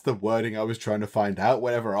 That's the wording I was trying to find out,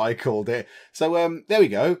 whatever I called it. So there we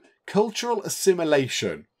go. Cultural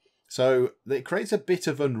assimilation. So it creates a bit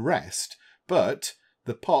of unrest, but...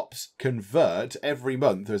 the pops convert every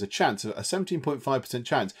month. There's a chance, a 17.5%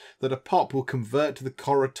 chance, that a pop will convert to the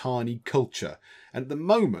Corotani culture. And at the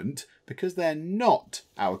moment, because they're not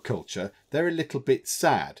our culture, they're a little bit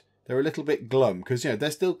sad. They're a little bit glum because, they're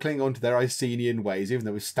still clinging on to their Icenian ways, even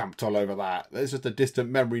though we've stamped all over that. It's just a distant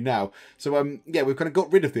memory now. So, yeah, we've kind of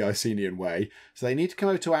got rid of the Icenian way. So they need to come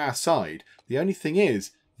over to our side. The only thing is,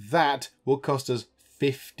 that will cost us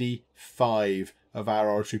 55 of our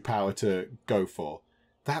oratory power to go for.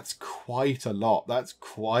 That's quite a lot. That's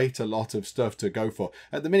quite a lot of stuff to go for.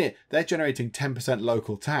 At the minute, they're generating 10%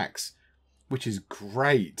 local tax, which is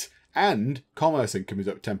great. And commerce income is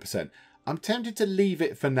up 10%. I'm tempted to leave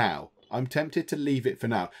it for now.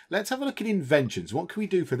 Let's have a look at inventions. What can we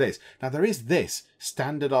do for this? Now, there is this,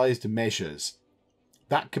 standardized measures.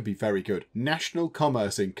 That could be very good. National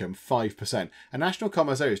commerce income, 5%. A national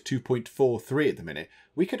commerce area is 2.43 at the minute.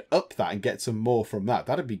 We could up that and get some more from that.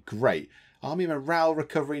 That'd be great. Army morale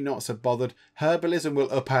recovery, not so bothered. Herbalism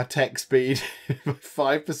will up our tech speed by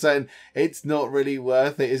 5%. It's not really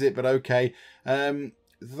worth it, is it? But okay.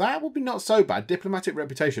 That would be not so bad. Diplomatic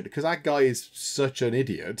reputation, because our guy is such an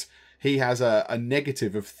idiot. He has a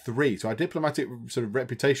negative of 3. So our diplomatic sort of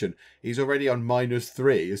reputation, he's already on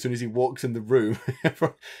 -3. As soon as he walks in the room,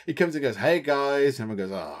 he comes and goes, "Hey guys," and everyone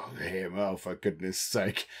goes, "Oh, him, oh, for goodness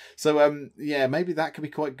sake." So, yeah, maybe that could be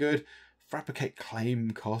quite good. Fabricate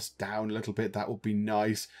claim costs down a little bit. That would be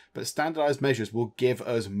nice. But standardized measures will give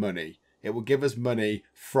us money. It will give us money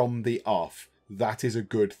from the off. That is a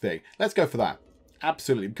good thing. Let's go for that.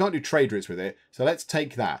 Absolutely. We can't do trade routes with it. So let's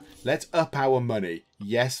take that. Let's up our money.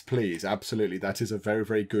 Yes, please. Absolutely. That is a very,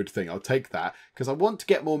 very good thing. I'll take that because I want to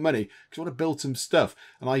get more money because I want to build some stuff.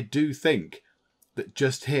 And I do think that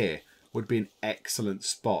just here would be an excellent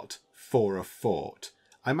spot for a fort.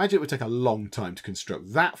 I imagine it would take a long time to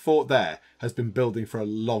construct. That fort there has been building for a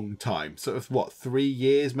long time. Sort of, what, 3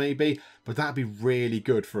 years maybe? But that'd be really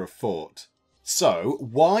good for a fort. So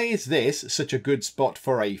why is this such a good spot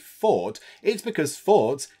for a fort? It's because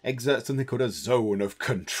forts exert something called a zone of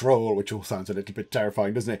control, which all sounds a little bit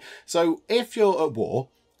terrifying, doesn't it? So if you're at war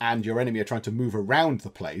and your enemy are trying to move around the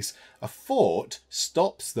place, a fort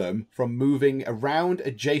stops them from moving around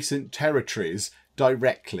adjacent territories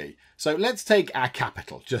directly. So let's take our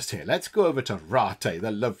capital just here. Let's go over to Rate, the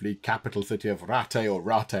lovely capital city of Rate or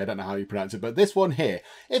Rate, I don't know how you pronounce it, but this one here.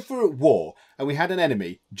 If we're at war and we had an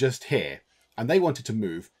enemy just here and they wanted to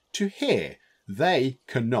move to here, they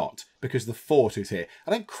cannot because the fort is here.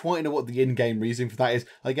 I don't quite know what the in-game reason for that is.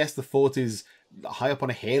 I guess the fort is high up on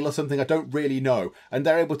a hill or something. I don't really know. And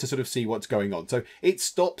they're able to sort of see what's going on. So it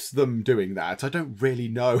stops them doing that. I don't really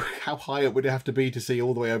know how high up would it have to be to see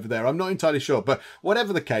all the way over there. I'm not entirely sure. But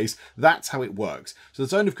whatever the case, that's how it works. So the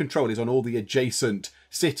zone of control is on all the adjacent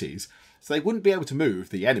cities. So they wouldn't be able to move,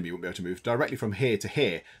 the enemy wouldn't be able to move directly from here to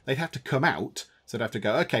here. They'd have to come out. So they'd have to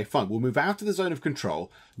go, okay, fine, we'll move out of the zone of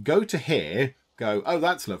control, go to here, go, oh,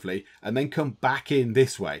 that's lovely, and then come back in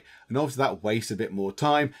this way. And obviously that wastes a bit more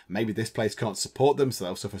time. Maybe this place can't support them, so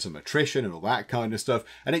they'll suffer some attrition and all that kind of stuff.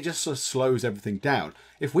 And it just sort of slows everything down.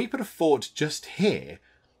 If we put a fort just here,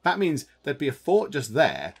 that means there'd be a fort just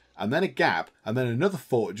there, and then a gap, and then another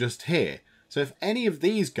fort just here. So if any of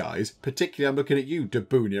these guys, particularly I'm looking at you,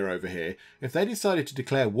 Dabunia over here, if they decided to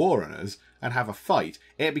declare war on us and have a fight,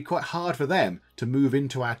 it'd be quite hard for them to move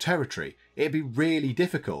into our territory. It'd be really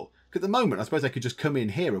difficult. At the moment, I suppose they could just come in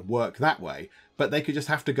here and work that way, but they could just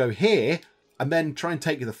have to go here and then try and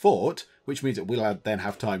take the fort, which means that we'll then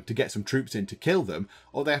have time to get some troops in to kill them,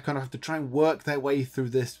 or they kind of have to try and work their way through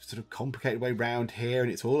this sort of complicated way round here,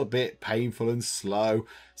 and it's all a bit painful and slow.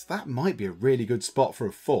 So that might be a really good spot for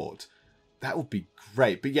a fort. That would be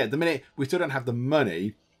great. But yeah, at the minute, we still don't have the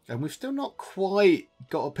money, and we've still not quite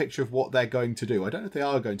got a picture of what they're going to do. I don't know if they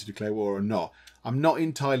are going to declare war or not. I'm not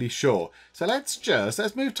entirely sure. So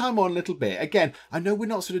let's move time on a little bit. Again, I know we're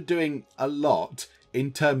not sort of doing a lot in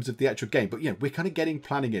terms of the actual game, but yeah, we're kind of getting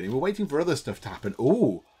planning in, and we're waiting for other stuff to happen.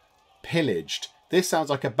 Ooh, pillaged. This sounds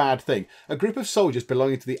like a bad thing. A group of soldiers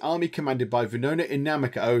belonging to the army commanded by Venona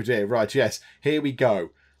Inamica. Oh dear, right, yes, here we go.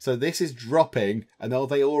 So this is dropping, and are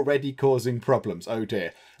they already causing problems? Oh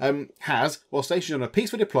dear. Has, while stationed on a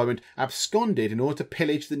peaceful deployment, absconded in order to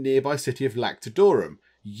pillage the nearby city of Lactodorum.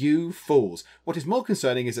 You fools. What is more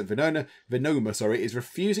concerning is that Venoma is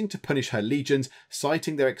refusing to punish her legions,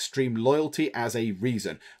 citing their extreme loyalty as a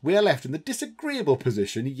reason. We are left in the disagreeable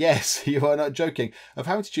position, yes, you are not joking, of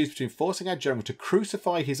having to choose between forcing our general to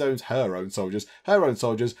crucify her own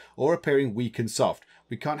soldiers, or appearing weak and soft.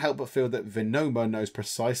 We can't help but feel that Venoma knows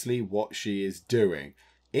precisely what she is doing.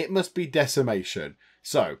 It must be decimation.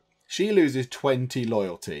 So, she loses 20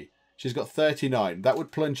 loyalty. She's got 39. That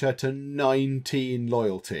would plunge her to 19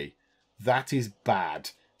 loyalty. That is bad.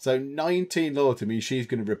 So 19 loyalty means she's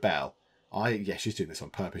going to rebel. Yeah, she's doing this on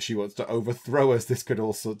purpose. She wants to overthrow us. This could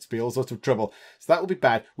be all sorts of trouble. So that will be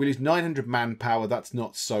bad. We lose 900 manpower. That's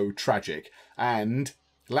not so tragic. And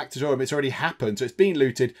Lactodorum, it's already happened, so it's been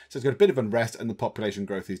looted, so it's got a bit of unrest, and the population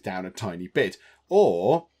growth is down a tiny bit.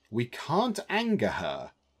 Or we can't anger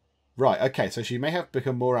her. Right, okay, so she may have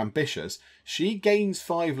become more ambitious. She gains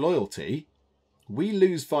 5 loyalty. We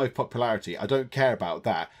lose 5 popularity. I don't care about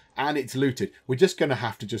that. And it's looted. We're just going to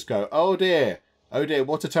have to just go, oh dear,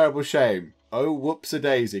 what a terrible shame. Oh,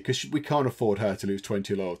 whoops-a-daisy, because we can't afford her to lose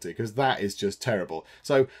 20 loyalty, because that is just terrible.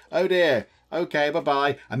 So, oh dear, okay,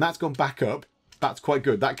 bye-bye. And that's gone back up. That's quite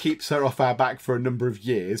good. That keeps her off our back for a number of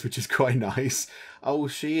years, which is quite nice. Oh,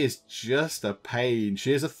 she is just a pain.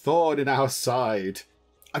 She is a thorn in our side.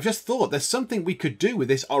 I've just thought there's something we could do with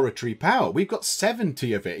this oratory power. We've got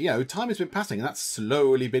 70 of it. You know, time has been passing and that's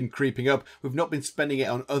slowly been creeping up. We've not been spending it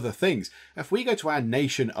on other things. If we go to our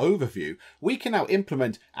nation overview, we can now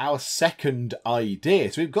implement our second idea.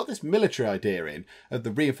 So we've got this military idea in, of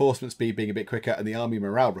the reinforcement speed being a bit quicker and the army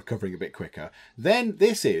morale recovering a bit quicker. Then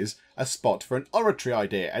this is a spot for an oratory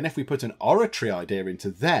idea. And if we put an oratory idea into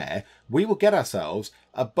there, we will get ourselves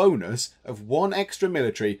a bonus of 1 extra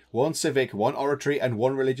military, 1 civic, 1 oratory, and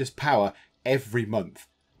 1 religious power every month.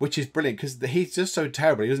 Which is brilliant, because he's just so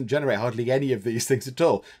terrible. He doesn't generate hardly any of these things at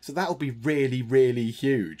all. So that'll be really, really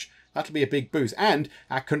huge. That'll be a big boost. And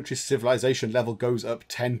our country's civilization level goes up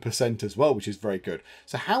 10% as well, which is very good.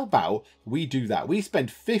 So how about we do that? We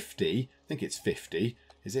spend 50, I think it's 50.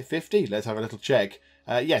 Is it 50? Let's have a little check.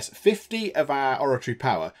 Yes, 50 of our oratory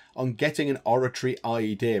power on getting an oratory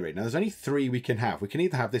idea in. Now, there's only 3 we can have. We can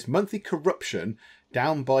either have this monthly corruption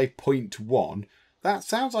down by 0.1. That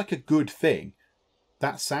sounds like a good thing.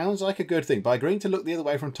 That sounds like a good thing. By agreeing to look the other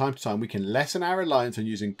way from time to time, we can lessen our reliance on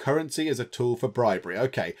using currency as a tool for bribery.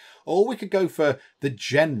 Okay, or we could go for the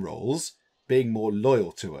generals, being more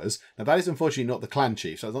loyal to us. Now, that is unfortunately not the clan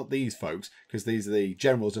chiefs. So it's not these folks, because these are the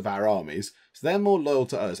generals of our armies. So they're more loyal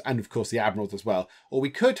to us, and of course the admirals as well. Or we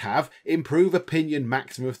could have improve opinion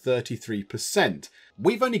maximum of 33%.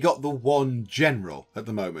 We've only got the one general at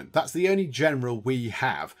the moment. That's the only general we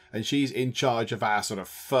have, and she's in charge of our sort of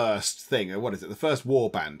first thing. Or what is it? The first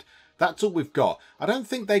warband. That's all we've got. I don't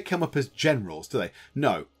think they come up as generals, do they?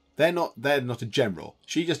 No. They're not a general.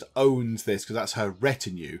 She just owns this because that's her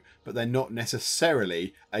retinue, but they're not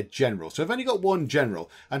necessarily a general. So I've only got one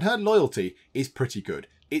general, and her loyalty is pretty good.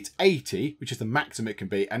 It's 80, which is the maximum it can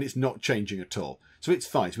be, and it's not changing at all. So it's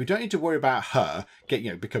fine. So we don't need to worry about her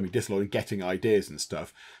becoming disloyal and getting ideas and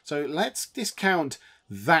stuff. So let's discount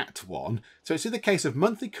that one. So it's in the case of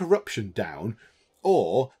monthly corruption down,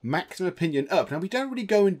 or maximum opinion up. Now, we don't really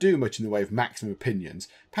go and do much in the way of maximum opinions.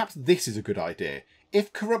 Perhaps this is a good idea.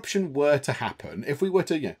 If corruption were to happen, if we were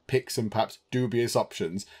to pick some perhaps dubious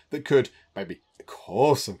options that could maybe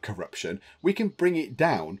cause some corruption, we can bring it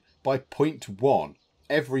down by 0.1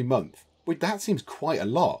 every month. Well, that seems quite a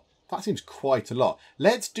lot. That seems quite a lot.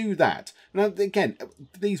 Let's do that. Now, again,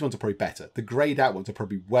 these ones are probably better. The greyed out ones are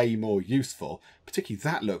probably way more useful. Particularly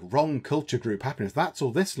that, look, wrong culture group happiness. That's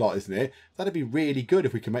all this lot, isn't it? That'd be really good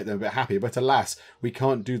if we can make them a bit happier. But alas, we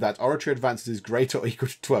can't do that. Oratory advances is greater or equal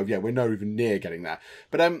to 12. Yeah, we're not even near getting that.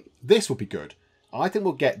 But this will be good. I think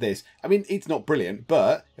we'll get this. I mean, it's not brilliant,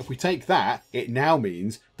 but if we take that, it now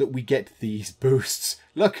means that we get these boosts.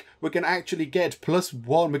 Look, we're going to actually get +1.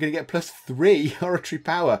 We're going to get +3 oratory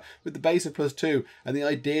power with the base of +2 and the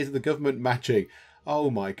ideas of the government matching. Oh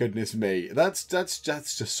my goodness me. That's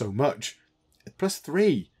just so much.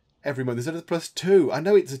 +3 every month instead of +2. I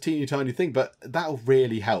know it's a teeny tiny thing, but that'll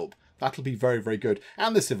really help. That'll be very, very good.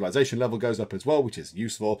 And the civilization level goes up as well, which is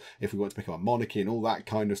useful if we want to become a monarchy and all that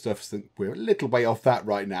kind of stuff. So we're a little way off that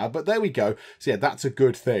right now, but there we go. So yeah, that's a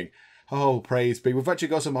good thing. Oh, praise be. We've actually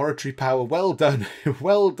got some oratory power. Well done.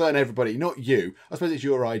 Well done, everybody. Not you. I suppose it's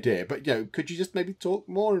your idea. But, could you just maybe talk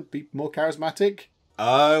more and be more charismatic?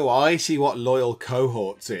 Oh, I see what loyal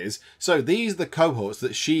cohorts is. So these are the cohorts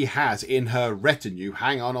that she has in her retinue.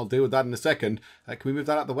 Hang on, I'll deal with that in a second. Can we move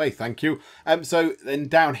that out of the way? Thank you. So then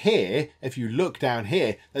down here, if you look down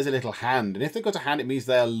here, there's a little hand. And if they've got a hand, it means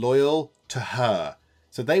they're loyal to her.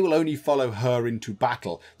 So they will only follow her into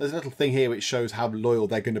battle. There's a little thing here which shows how loyal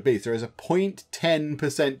they're going to be. So there is a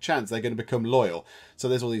 0.10% chance they're going to become loyal. So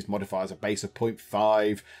there's all these modifiers, a base of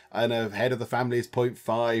 0.5 and a head of the family is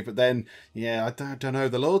 0.5. But then, yeah, I don't know.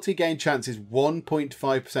 The loyalty gain chance is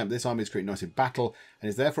 1.5%. This army is created nice in battle and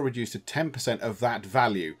is therefore reduced to 10% of that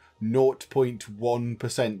value.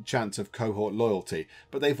 0.1% chance of cohort loyalty.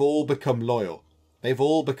 But they've all become loyal. They've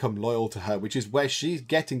all become loyal to her, which is where she's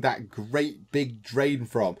getting that great big drain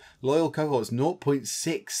from. Loyal cohorts,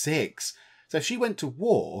 0.66. So if she went to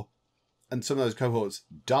war and some of those cohorts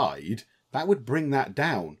died, that would bring that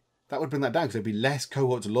down. That would bring that down because there'd be less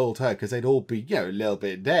cohorts loyal to her because they'd all be, a little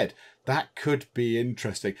bit dead. That could be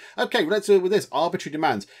interesting. Okay, well, let's deal with this. Arbitrary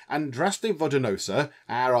demands. Andraste Vodenosa,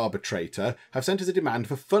 our arbitrator, have sent us a demand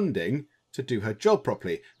for funding to do her job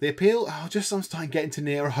properly. The appeal, I'm starting getting to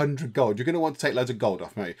near 100 gold. You're going to want to take loads of gold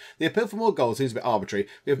off me. The appeal for more gold seems a bit arbitrary.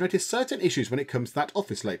 We have noticed certain issues when it comes to that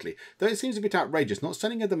office lately. Though it seems a bit outrageous, not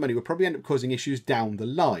sending her the money will probably end up causing issues down the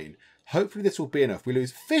line. Hopefully this will be enough. We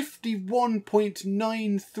lose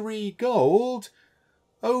 51.93 gold.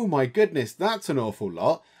 Oh my goodness, that's an awful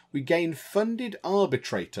lot. We gain funded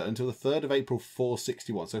arbitrator until the 3rd of April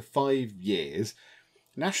 461, so 5 years.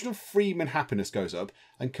 National Freeman happiness goes up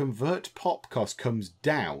and convert pop cost comes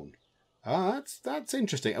down. That's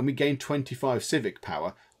interesting. And we gain 25 civic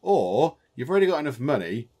power. Or you've already got enough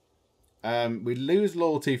money. We lose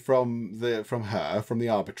loyalty from the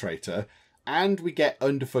arbitrator, and we get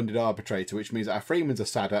underfunded arbitrator, which means our freemans are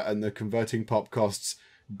sadder and the converting pop costs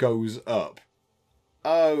goes up.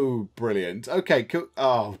 Oh, brilliant. Okay, cool.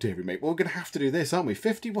 Oh, dearie me. Well, we're going to have to do this, aren't we?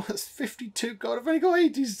 51, that's 52. God, I've only got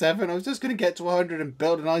 87. I was just going to get to 100 and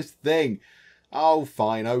build a nice thing. Oh,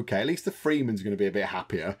 fine. Okay, at least the freeman's going to be a bit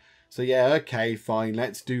happier. So, yeah, okay, fine.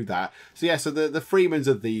 Let's do that. So, yeah, so the freemans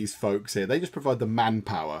are these folks here. They just provide the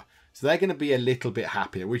manpower. So they're going to be a little bit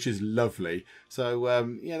happier, which is lovely.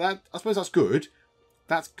 So, yeah, I suppose that's good.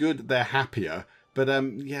 That's good that they're happier. But,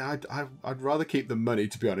 yeah, I'd rather keep the money,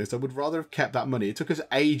 to be honest. I would rather have kept that money. It took us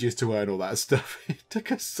ages to earn all that stuff. It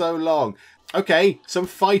took us so long. Okay, some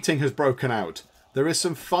fighting has broken out. There is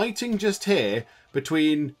some fighting just here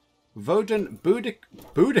between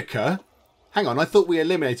Boudica. Hang on, I thought we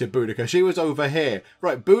eliminated Boudica. She was over here.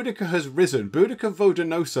 Right, Boudica has risen. Boudica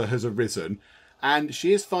Vodenosa has arisen. And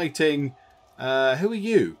she is fighting... who are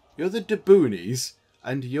you? You're the Daboonies.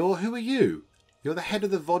 And who are you? You're the head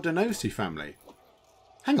of the Vodenosi family.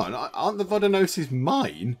 Hang on, aren't the Vodenosis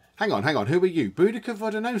mine? Hang on, who are you? Boudica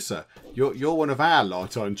Vodenosa. You're one of our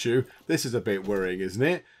lot, aren't you? This is a bit worrying, isn't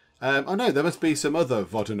it? Oh no, there must be some other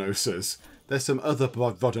Vodenosas. There's some other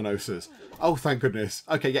Vodenosas. Oh, thank goodness.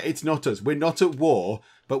 Okay, yeah, it's not us. We're not at war.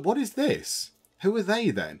 But what is this? Who are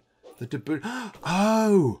they then? The Debun...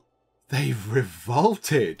 Oh! They've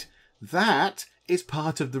revolted. That is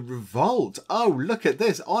part of the revolt. Oh, look at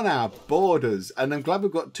this on our borders. And I'm glad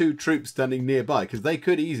we've got 2 troops standing nearby because they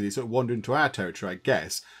could easily sort of wander into our territory, I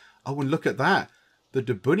guess. Oh, and look at that. The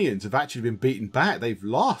Debunians have actually been beaten back. They've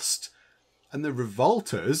lost. And the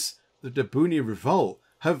revolters, the Debunia revolt,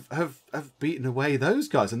 have beaten away those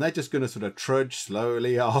guys. And they're just going to sort of trudge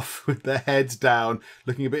slowly off with their heads down,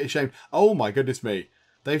 looking a bit ashamed. Oh, my goodness me.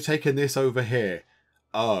 They've taken this over here.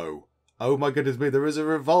 Oh. Oh my goodness me, there is a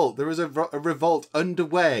revolt. There is a revolt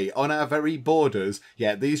underway on our very borders.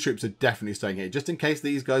 Yeah, these troops are definitely staying here, just in case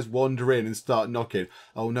these guys wander in and start knocking.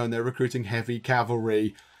 Oh no, and they're recruiting heavy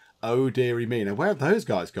cavalry. Oh dearie me. Now, where have those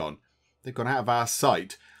guys gone? They've gone out of our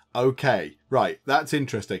sight. Okay, right, that's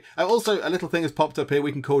interesting. Also, a little thing has popped up here.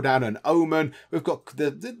 We can call down an omen. We've got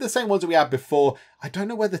the same ones that we had before. I don't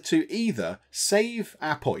know whether to either save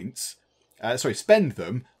our points, spend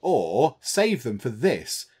them, or save them for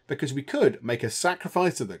this. Because we could make a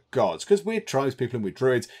sacrifice to the gods. Because we're tribespeople and we're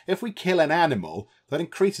druids. If we kill an animal, that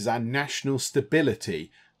increases our national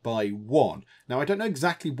stability by 1. Now, I don't know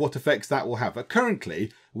exactly what effects that will have. But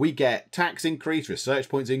currently, we get tax increase, research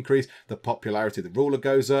points increase, the popularity of the ruler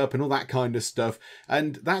goes up, and all that kind of stuff.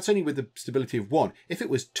 And that's only with the stability of 1. If it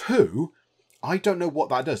was 2, I don't know what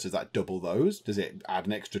that does. Does that double those? Does it add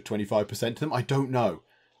an extra 25% to them? I don't know.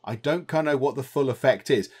 I don't kind of know what the full effect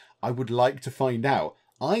is. I would like to find out.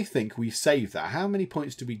 I think we save that. How many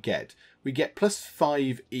points do we get? We get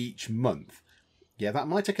 +5 each month. Yeah, that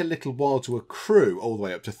might take a little while to accrue all the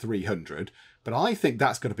way up to 300. But I think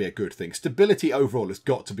that's going to be a good thing. Stability overall has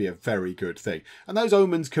got to be a very good thing. And those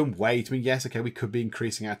omens can wait. I mean, yes, okay, we could be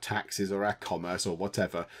increasing our taxes or our commerce or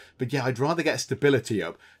whatever. But yeah, I'd rather get stability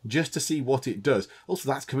up just to see what it does. Also,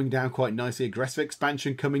 that's coming down quite nicely. Aggressive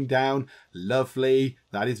expansion coming down. Lovely.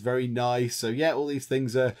 That is very nice. So yeah, all these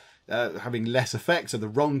things are having less effect. So the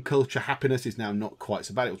wrong culture happiness is now not quite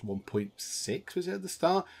so bad. It was 1.6, was it, at the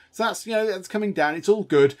start? So that's, that's coming down. It's all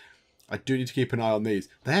good. I do need to keep an eye on these.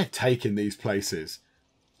 They're taking these places.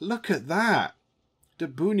 Look at that.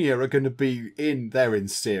 Debunia are going to be they're in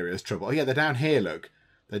serious trouble. Oh yeah, they're down here, look.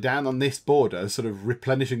 They're down on this border, sort of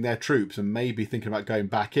replenishing their troops and maybe thinking about going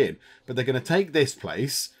back in. But they're going to take this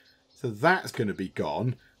place. So that's going to be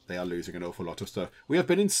gone. They are losing an awful lot of stuff. We have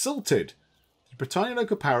been insulted. The Britannia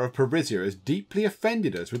local power of Parisia has deeply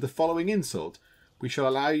offended us with the following insult. We shall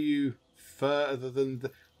allow you further than...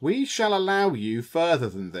 We shall allow you further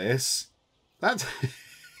than this. That's...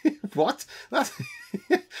 What?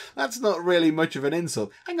 That's not really much of an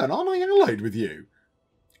insult. Hang on, aren't I allied with you?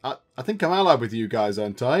 I think I'm allied with you guys,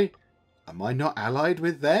 aren't I? Am I not allied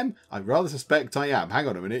with them? I rather suspect I am. Hang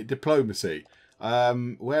on a minute. Diplomacy.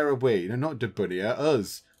 Where are we? No, not Debunia.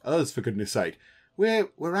 Us. Us, for goodness sake. We're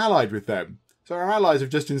allied with them. So our allies have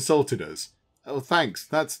just insulted us. Oh, thanks.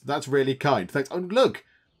 That's really kind. Thanks. Oh, look.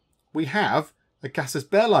 We have a casus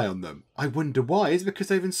belli on them. I wonder why. Is it because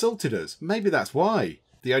they've insulted us? Maybe that's why.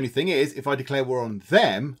 The only thing is, if I declare war on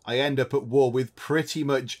them, I end up at war with pretty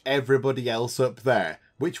much everybody else up there,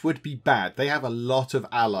 which would be bad. They have a lot of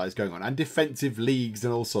allies going on and defensive leagues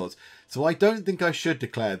and all sorts. So I don't think I should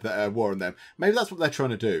declare war on them. Maybe that's what they're trying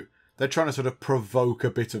to do. They're trying to sort of provoke a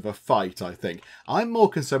bit of a fight, I think. I'm more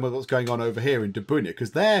concerned with what's going on over here in Debunia,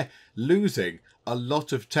 because they're losing a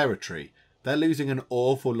lot of territory. They're losing an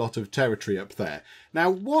awful lot of territory up there. Now,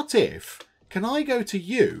 what if... Can I go to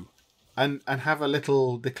you and have a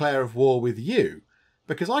little declare of war with you?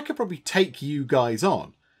 Because I could probably take you guys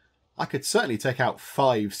on. I could certainly take out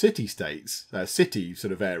 5 city-states. City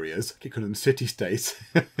sort of areas. I keep calling them city-states.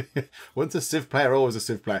 Once a Civ player, always a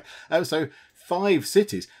Civ player. So 5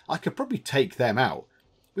 cities. I could probably take them out.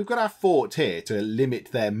 We've got our fort here to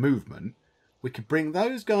limit their movement. We could bring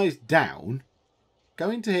those guys down... Go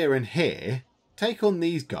into here and here, take on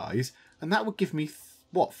these guys, and that would give me,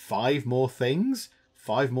 5 more things?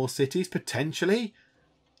 5 more cities, potentially?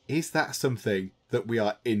 Is that something that we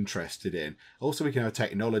are interested in? Also, we can have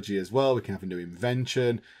technology as well. We can have a new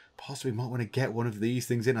invention. Possibly might want to get one of these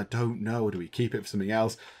things in. I don't know. Or do we keep it for something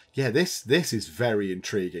else? Yeah, this is very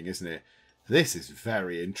intriguing, isn't it? This is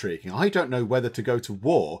very intriguing. I don't know whether to go to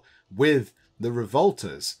war with the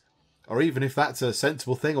revolters, or even if that's a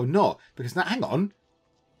sensible thing or not. Because now, hang on,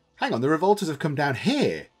 the revolters have come down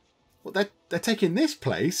here. Well, they're taking this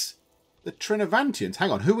place. The Trinovantians.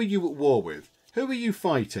 Hang on, who are you at war with? Who are you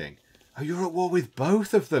fighting? Oh, you're at war with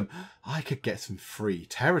both of them. I could get some free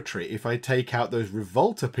territory if I take out those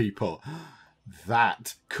revolter people.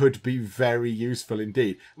 That could be very useful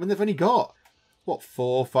indeed. I mean, they've only got, what,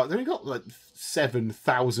 4 or 5? They've only got like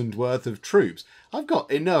 7,000 worth of troops. I've got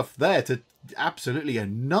enough there to absolutely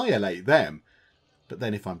annihilate them. But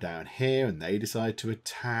then if I'm down here and they decide to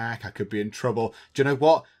attack, I could be in trouble. Do you know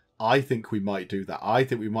what? I think we might do that. I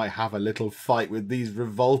think we might have a little fight with these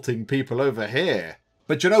revolting people over here.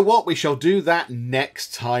 But you know what? We shall do that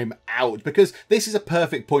next time out, because this is a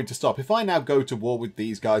perfect point to stop. If I now go to war with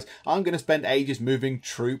these guys, I'm going to spend ages moving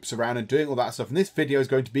troops around and doing all that stuff. And this video is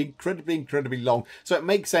going to be incredibly long. So it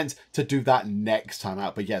makes sense to do that next time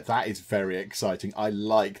out. But yeah, that is very exciting. I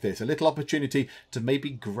like this. A little opportunity to maybe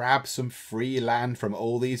grab some free land from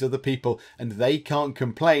all these other people. And they can't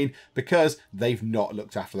complain because they've not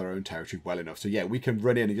looked after their own territory well enough. So yeah, we can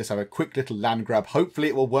run in and just have a quick little land grab. Hopefully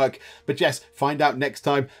it will work. But yes, find out next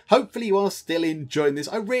time. Hopefully you are still enjoying this.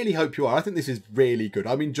 I really hope you are. I think this is really good.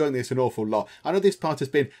 I'm enjoying this an awful lot. I know this part has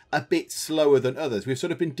been a bit slower than others. We've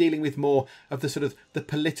sort of been dealing with more of the sort of the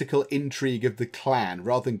political intrigue of the clan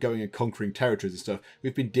rather than going and conquering territories and stuff.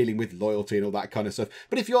 We've been dealing with loyalty and all that kind of stuff.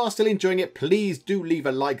 But if you are still enjoying it, please do leave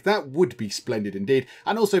a like. That would be splendid indeed.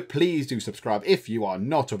 And also please do subscribe if you are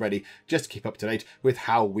not already, just to keep up to date with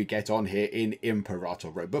how we get on here in Imperator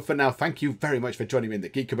Rome. But for now, thank you very much for joining me in the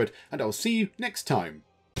Geek Cupboard, and I'll see you next time.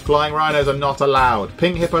 Flying rhinos are not allowed.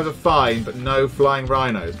 Pink hippos are fine, but no flying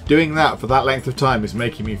rhinos. Doing that for that length of time is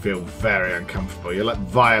making me feel very uncomfortable. You're like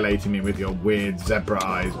violating me with your weird zebra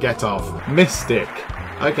eyes. Get off. Mystic.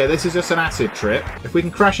 Okay, this is just an acid trip. If we can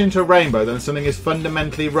crash into a rainbow, then something is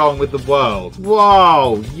fundamentally wrong with the world.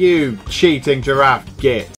 Whoa, you cheating giraffe git.